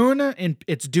 and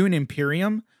it's Dune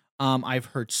Imperium. I've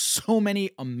heard so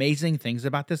many amazing things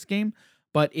about this game,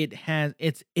 but it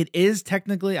is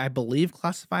technically, I believe,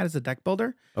 classified as a deck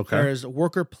builder. Okay. There's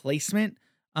worker placement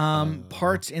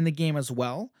parts in the game as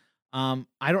well.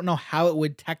 I don't know how it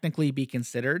would technically be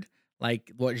considered,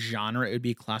 like what genre it would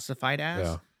be classified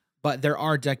as, but there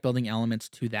are deck building elements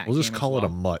to that. We'll just call it a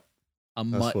mutt. A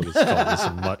mutt. That's what it's called. It's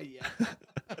a mutt.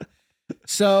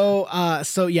 So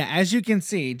yeah, as you can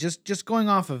see, just going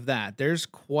off of that, there's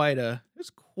quite a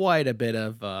bit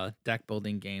of deck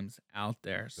building games out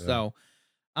there. Yeah. So,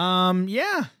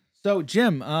 So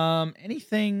Jim,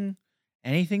 anything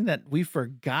that we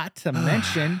forgot to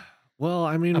mention? Well,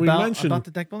 I mean, we mentioned about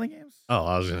the deck building games. Oh,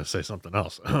 I was gonna say something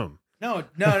else. No,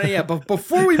 yeah. But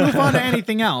before we move on to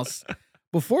anything else,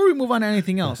 is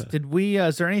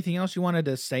there anything else you wanted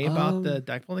to say about the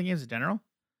deck building games in general?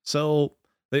 So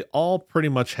they all pretty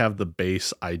much have the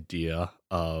base idea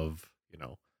of,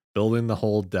 building the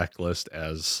whole deck list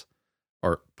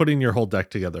or putting your whole deck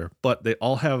together, but they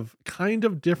all have kind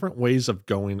of different ways of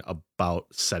going about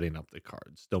setting up the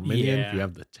cards. Dominion, you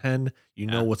have the 10,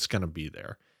 know what's going to be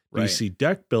there. Right. DC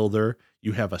Deck Builder,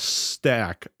 you have a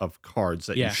stack of cards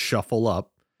that you shuffle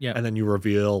up, and then you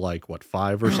reveal like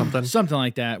 5 or something? Something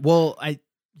like that. Well,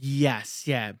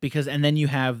 because and then you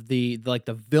have the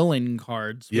villain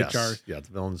cards, which are the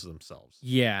villains themselves.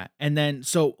 Yeah, and then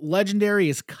so Legendary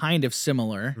is kind of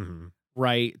similar,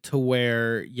 right? To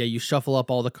where you shuffle up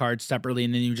all the cards separately,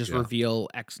 and then you just reveal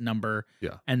X number.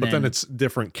 Yeah, and then it's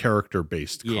different character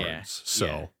based cards.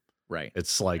 So right,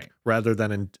 it's like rather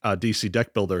than in DC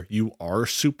Deck Builder, you are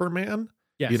Superman.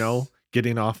 Yes.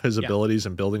 Getting off his abilities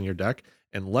and building your deck.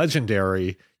 And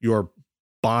Legendary, you're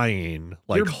buying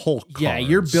Hulk cards. Yeah,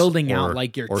 you're building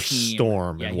out your or team.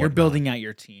 Storm. Yeah, and you're whatnot. building out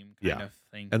your team kind of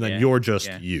thing. And then you're just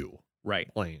you.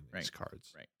 Right. Playing these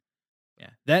cards. Right. Yeah.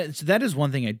 That is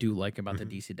one thing I do like about the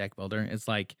DC Deck Builder. It's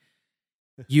like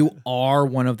you are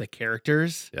one of the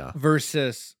characters. Yeah.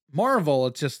 Versus Marvel,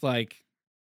 it's just like,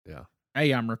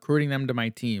 hey, I'm recruiting them to my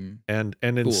team. And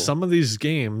in some of these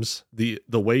games, the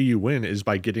way you win is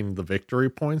by getting the victory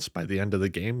points by the end of the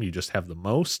game. You just have the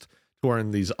most. Or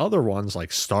in these other ones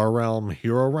like Star Realm,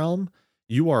 Hero Realm,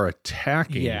 you are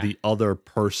attacking the other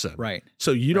person. Right.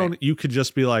 So you don't. You could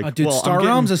just be like, dude, Star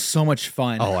Realms is so much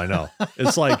fun. Oh, I know.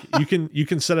 It's like you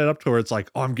can set it up to where it's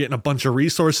like, oh, I'm getting a bunch of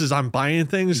resources, I'm buying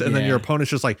things, and then your opponent's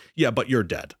just like, yeah, but you're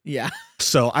dead. Yeah.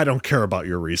 So I don't care about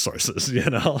your resources.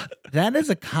 That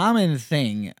is a common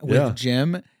thing with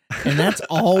Jim, and that's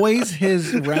always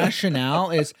his rationale.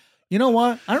 Is you know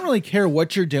what? I don't really care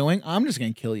what you're doing. I'm just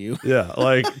going to kill you. Yeah,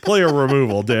 like player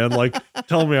removal, Dan. Like,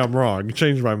 tell me I'm wrong.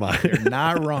 Change my mind. You're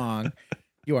not wrong.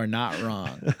 You are not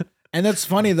wrong. And that's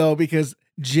funny, though, because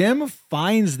Jim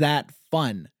finds that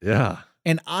fun. Yeah.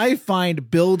 And I find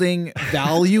building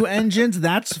value engines,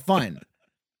 that's fun.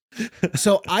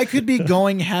 So I could be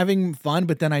having fun,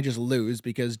 but then I just lose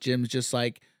because Jim's just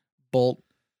like, bolt.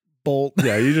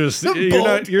 Yeah,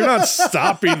 you're not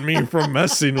stopping me from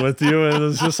messing with you, and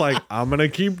it's just like I'm gonna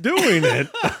keep doing it.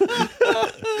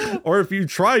 Or if you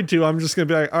tried to, I'm just gonna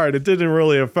be like, all right, it didn't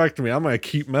really affect me. I'm gonna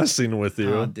keep messing with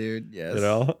you. Oh, dude, yes.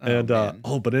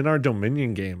 But in our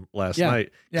Dominion game last night,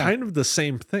 kind of the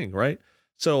same thing, right?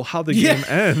 So how the game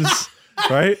ends,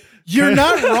 right? You're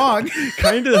not wrong.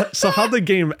 Kind of. So how the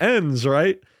game ends,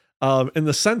 right? In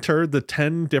the center, the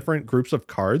 10 different groups of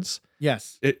cards.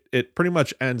 Yes. It pretty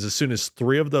much ends as soon as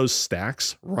 3 of those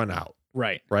stacks run out.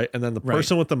 Right. Right. And then the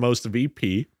person with the most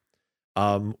VP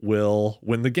will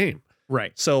win the game.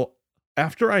 Right. So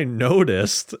after I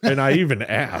noticed and I even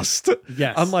asked,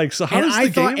 I'm like, so how does the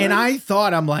game end? And I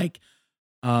thought, I'm like,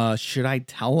 should I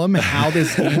tell him how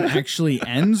this game actually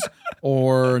ends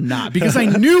or not? Because I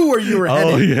knew where you were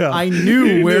headed. Oh, yeah. I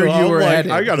knew where you were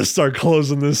headed. I got to start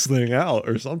closing this thing out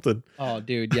or something. Oh,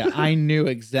 dude. Yeah. I knew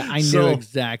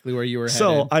exactly where you were headed.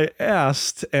 So I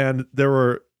asked, and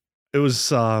there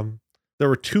there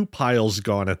were 2 piles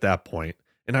gone at that point,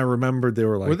 and I remembered they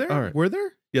were like, Were there? all right. Were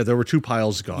there? Yeah, there were 2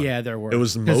 piles gone. Yeah, there were. It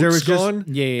was 'Cause Moats there was just- gone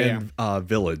Yeah. and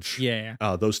Village. Yeah.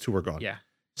 Those 2 were gone. Yeah.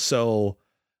 So,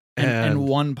 And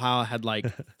one pile had like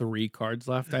 3 cards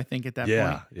left, I think, at that point.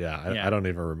 yeah. Yeah. I don't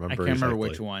even remember. I can't remember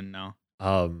which exactly. one. No.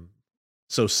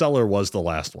 So Cellar was the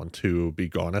last one to be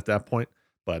gone at that point.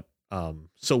 But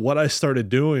so what I started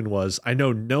doing was, I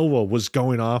know Noah was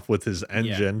going off with his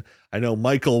engine. I know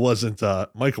Michael wasn't.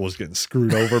 Michael was getting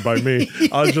screwed over by me.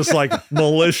 I was just like,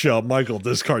 militia. Michael,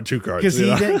 discard 2 cards. Because you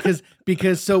know? he did,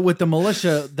 because so with the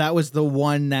militia, that was the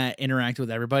one that interacted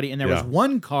with everybody, and there was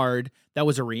one card that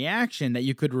was a reaction that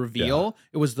you could reveal.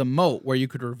 It was the moat where you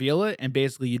could reveal it, and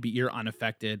basically you're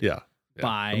unaffected. Yeah.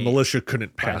 By the militia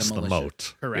couldn't by pass the militia.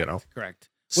 moat. Correct. You know? Correct.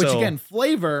 Which So- again,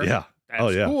 flavor. Yeah.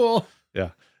 That's yeah. cool.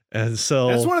 Yeah. And so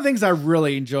That's one of the things I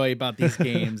really enjoy about these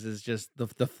games is just the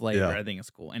flavor. Yeah. I think it's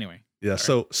cool. Anyway. Yeah,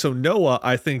 Sorry. so Noah,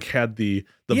 I think, had the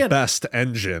He had- best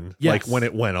engine, Yes. like when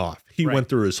it went off. He Right. went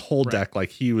through his whole Right. deck like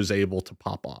he was able to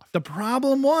pop off. The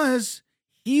problem was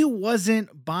he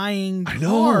wasn't buying I know.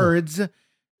 cards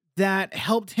that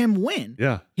helped him win.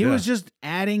 Yeah. He yeah. was just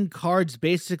adding cards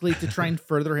basically to try and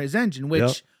further his engine,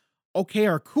 which okay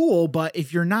are cool, but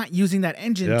if you're not using that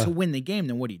engine Yeah. to win the game,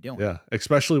 then what are you doing? Yeah,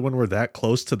 especially when we're that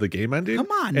close to the game ending.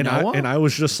 Come on, and Noah. I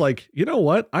was just like, you know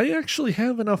what? I actually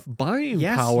have enough buying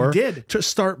Yes, power you did. to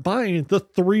start buying the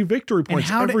 3 victory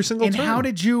points every single and turn. how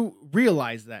did you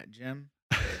realize that, Jim?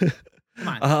 Come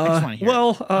on, I just want to hear it. I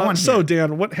well, wanna so hear it.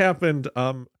 Dan, what happened?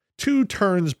 2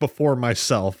 turns before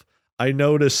myself, I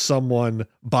noticed someone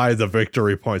buy the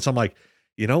victory points. I'm like,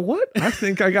 you know what? I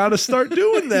think I got to start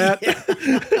doing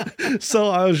that. So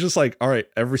I was just like, all right,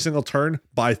 every single turn,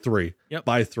 buy 3. Yep.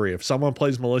 Buy 3. If someone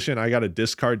plays militia and I got to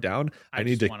discard down, I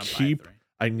need just to wanna buy keep, 3.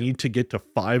 I need to get to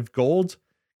 5 gold.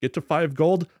 Get to 5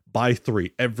 gold, buy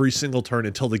 3 every single turn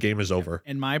until the game is over.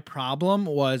 And my problem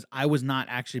was I was not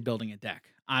actually building a deck.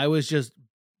 I was just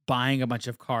buying a bunch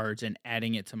of cards and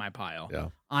adding it to my pile. Yeah.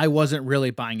 I wasn't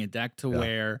really buying a deck to Yeah.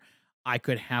 where I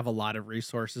could have a lot of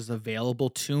resources available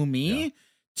to me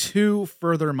to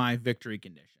further my victory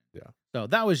condition. Yeah. So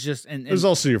that was just and It was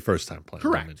also your first time playing.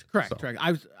 correct, Dominion, correct, so. correct.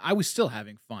 I was still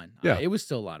having fun. Yeah. It was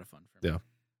still a lot of fun for me.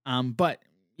 Yeah. But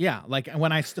yeah, like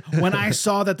when I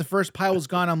saw that the first pile was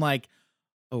gone, I'm like,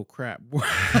 oh crap,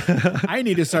 I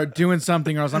need to start doing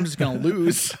something or else I'm just gonna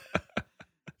lose.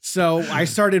 So I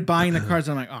started buying the cards.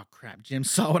 And I'm like, oh crap, Jim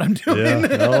saw what I'm doing.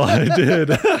 Yeah, no, I did.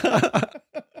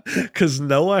 Because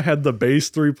Noah had the base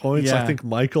 3 points. I Yeah. think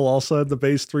Michael also had the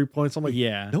base 3 points. I'm like,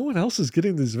 Yeah. no one else is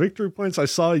getting these victory points. I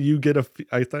saw you get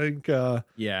I think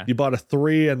Yeah. you bought a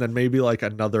 3 and then maybe like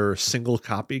another single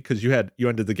copy because you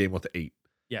ended the game with 8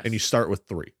 Yes. and you start with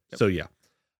 3. Yep. So yeah.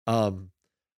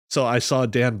 So I saw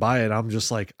Dan buy it. I'm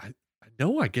just like, I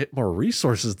know I get more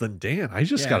resources than Dan. I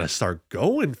just Yeah. got to start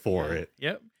going for it.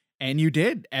 Yep. And you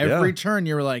did. Every turn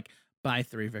you were like, buy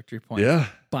 3 victory points. Yeah.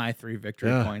 Buy 3 victory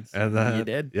Yeah. points. And then you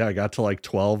did. Yeah, I got to like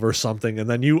 12 or something. And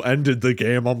then you ended the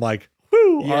game. I'm like,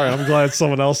 whoo. Yeah. All right. I'm glad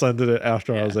someone else ended it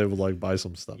after I Yeah. was able to like buy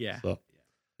some stuff. Yeah. So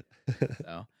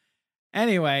So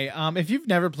anyway, if you've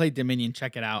never played Dominion,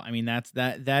 check it out. I mean, that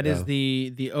is Yeah.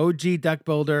 the OG deck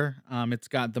builder. It's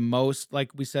got the most,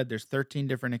 like we said, there's 13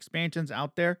 different expansions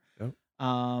out there.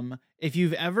 Yep. If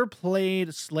you've ever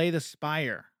played Slay the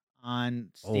Spire on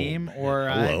Steam, man. or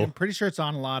Hello. I'm pretty sure it's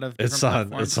on a lot of it's different on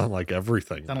platforms. like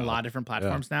everything. It's on a now. lot of different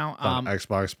platforms now. It's on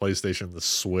Xbox, PlayStation, the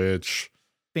Switch.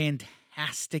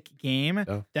 Fantastic game.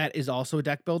 Yeah. That is also a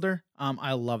deck builder.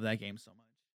 I love that game so much.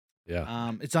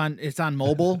 Yeah. It's on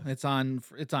mobile. it's on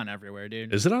everywhere,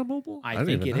 dude. Is it on mobile? I didn't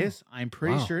think even it know. is. I'm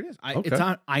pretty Wow. sure it is. Okay. It's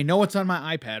on. I know it's on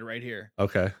my iPad right here.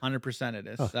 Okay. 100% it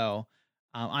is. Huh. So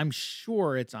I'm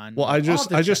sure it's on. Well, I'll I have just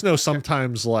to know check.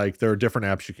 sometimes like there are different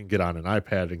apps you can get on an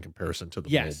iPad in comparison to the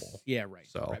Yes. mobile. Yeah. Right.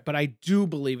 So- Right. But I do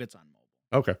believe it's on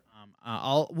mobile. Okay.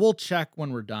 We'll check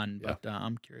when we're done. Yeah. But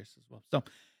I'm curious as well. So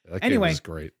That Anyway. game is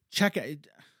great. check it.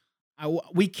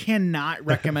 We cannot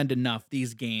recommend enough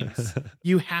these games.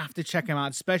 You have to check them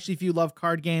out, especially if you love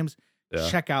card games. Yeah.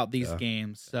 Check out these Yeah.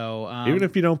 games. So Even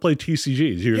if you don't play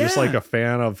TCGs, you're just yeah. like a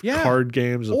fan of Yeah. card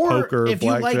games, of or poker, if you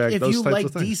blackjack, like those types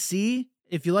of things. DC,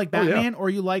 if you like Oh, yeah. Batman or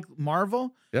you like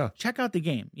Marvel, Yeah. check out the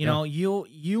game. You Yeah. know,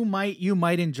 you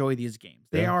might enjoy these games.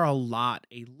 They Yeah. are a lot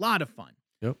of fun.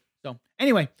 Yep. So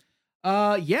anyway,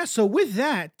 so with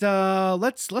that,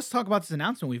 let's talk about this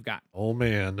announcement we've got. Oh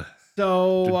man.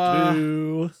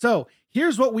 So so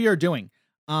here's what we are doing.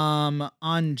 On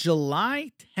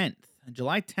July 10th,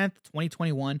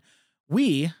 2021,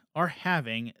 we are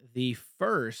having the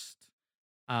first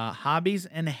Hobbies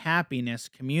and Happiness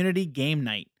community game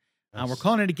night. We're Yes.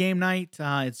 calling it a game night.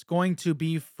 It's going to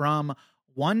be from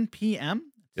 1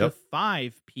 p.m. to Yep.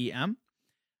 5 p.m.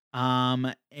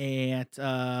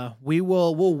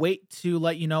 We'll wait to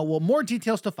let you know. Well, more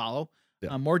details to follow.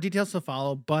 Yeah. More details to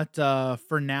follow. But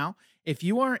for now, if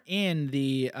you are in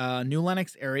the New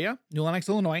Lenox area, New Lenox,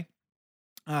 Illinois,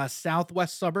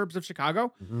 southwest suburbs of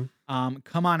Chicago,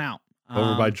 come on out.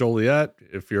 Over by Joliet.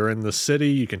 If you're in the city,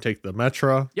 you can take the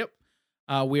Metro. Yep.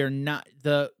 We are not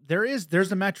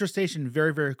there's a metro station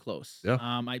very, very close.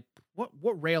 Yeah.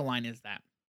 What rail line is that?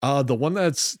 The one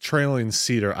that's trailing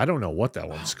Cedar. I don't know what that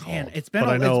one's called. Man, it's been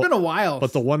a while.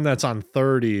 But the one that's on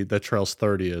 30 that trails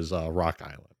 30 is Rock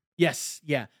Island. Yes,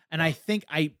 yeah. And I think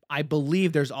I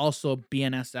believe there's also a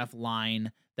BNSF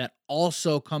line that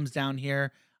also comes down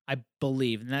here. I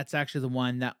believe, and that's actually the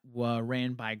one that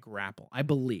ran by Grapple. I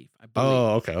believe.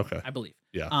 Oh, okay. I believe.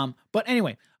 Yeah. But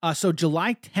anyway, so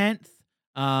July 10th,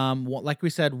 like we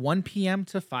said, 1 p.m.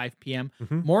 to 5 p.m.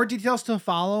 More details to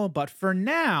follow. But for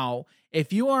now,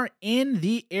 if you are in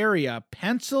the area,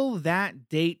 pencil that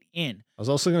date in. I was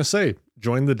also going to say,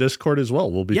 join the Discord as well.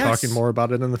 We'll be talking more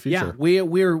about it in the future. Yeah,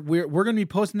 we're going to be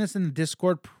posting this in the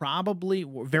Discord probably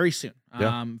very soon.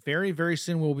 Yeah. Very, very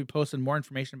soon we'll be posting more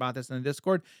information about this in the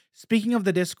Discord. Speaking of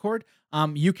the Discord,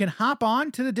 you can hop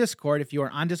on to the Discord if you are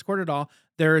on Discord at all.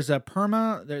 There's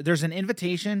there's an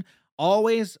invitation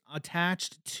always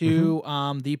attached to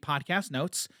the podcast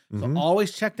notes. So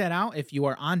always check that out if you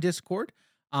are on Discord.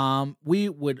 We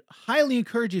would highly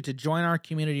encourage you to join our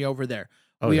community over there.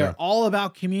 We are all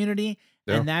about community,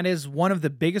 and that is one of the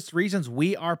biggest reasons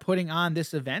we are putting on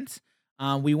this event.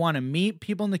 We want to meet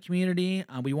people in the community.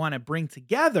 We want to bring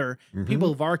together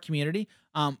people of our community.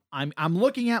 I'm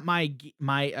looking at my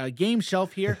game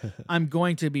shelf here. I'm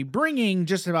going to be bringing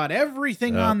just about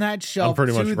everything on that shelf. I'm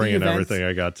pretty much to bringing the event. everything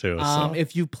I got too. So.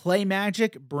 If you play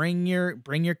Magic, bring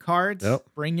your cards,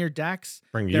 bring your decks,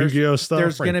 bring Yu-Gi-Oh stuff.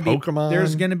 There's bring gonna Pokemon.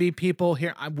 There's gonna be people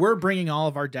here. We're bringing all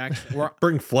of our decks.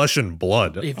 Bring Flesh and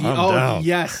Blood. I'm down.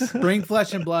 Yes, bring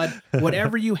Flesh and Blood.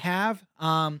 Whatever you have.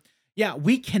 Yeah,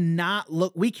 we cannot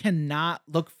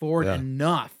look forward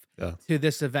enough to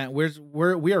this event.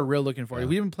 We are real looking forward.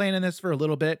 We've been planning this for a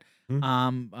little bit,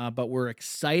 but we're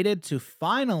excited to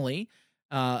finally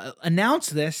announce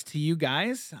this to you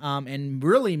guys and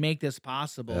really make this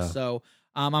possible. Yeah. So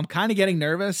I'm kind of getting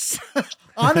nervous.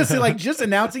 Honestly, like just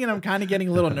announcing it, I'm kind of getting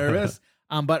a little nervous.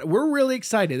 But we're really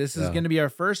excited. This is going to be our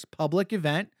first public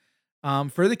event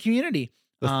for the community.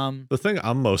 The thing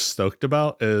I'm most stoked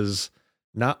about is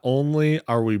not only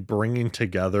are we bringing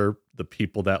together the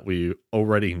people that we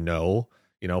already know,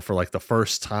 for like the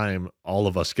first time, all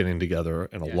of us getting together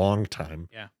in a long time,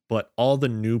 but all the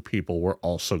new people we're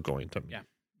also going to meet.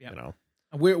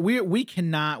 We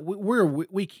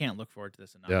can't look forward to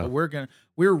this enough. But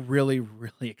we're really,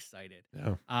 really excited.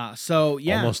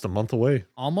 Almost a month away.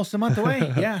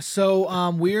 Yeah.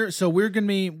 So we're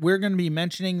gonna be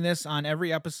mentioning this on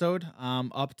every episode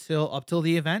up till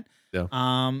the event. Yeah.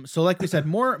 So like we said,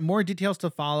 more details to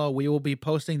follow. We will be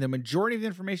posting the majority of the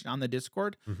information on the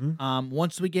Discord.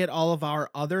 Once we get all of our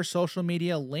other social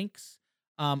media links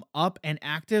up and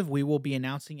active, we will be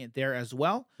announcing it there as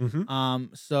well.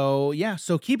 So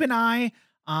keep an eye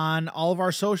on all of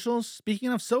our socials. Speaking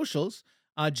of socials,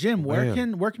 Jim, where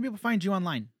can people find you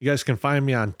online? You guys can find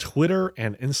me on Twitter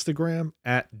and Instagram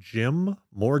at Jim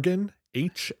Morgan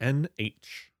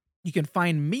HNH. You can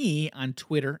find me on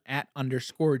Twitter at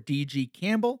 _DG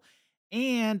Campbell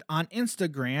and on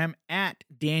Instagram at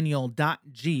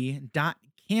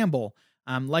Daniel.G.Campbell.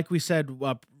 Like we said,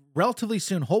 relatively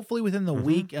soon, hopefully within the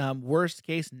week, worst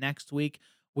case next week,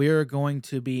 we're going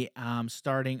to be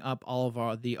starting up all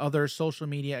of the other social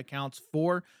media accounts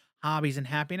for Hobbies and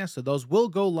Happiness. So those will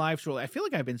go live shortly. I feel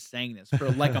like I've been saying this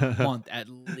for like a month at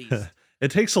least. It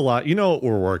takes a lot. You know what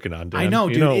we're working on, Dan. I know,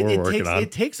 dude.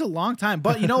 It takes a long time.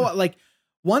 But you know what? Like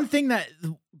one thing that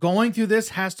going through this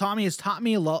has taught me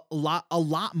a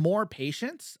lot more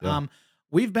patience. Yeah.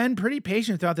 We've been pretty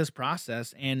patient throughout this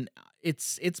process, and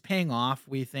it's paying off.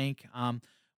 We think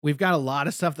we've got a lot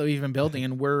of stuff that we've been building,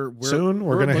 and we're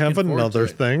gonna have another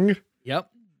thing.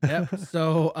 Yep.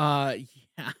 So yeah.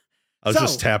 I was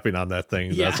just tapping on that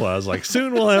thing. Yeah. That's why I was like,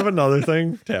 soon we'll have another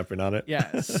thing. Tapping on it.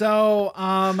 Yeah. So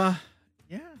yeah.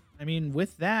 I mean,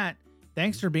 with that,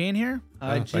 thanks for being here,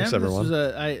 Jim. Thanks, everyone.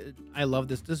 I love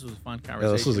this. This was a fun conversation.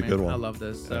 Yeah, this was a good one. I love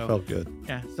this. So it felt good.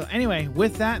 Yeah. So anyway,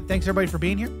 with that, thanks everybody for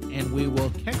being here, and we will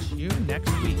catch you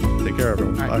next week. Take care,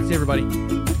 everyone. All right. Bye. See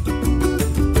everybody.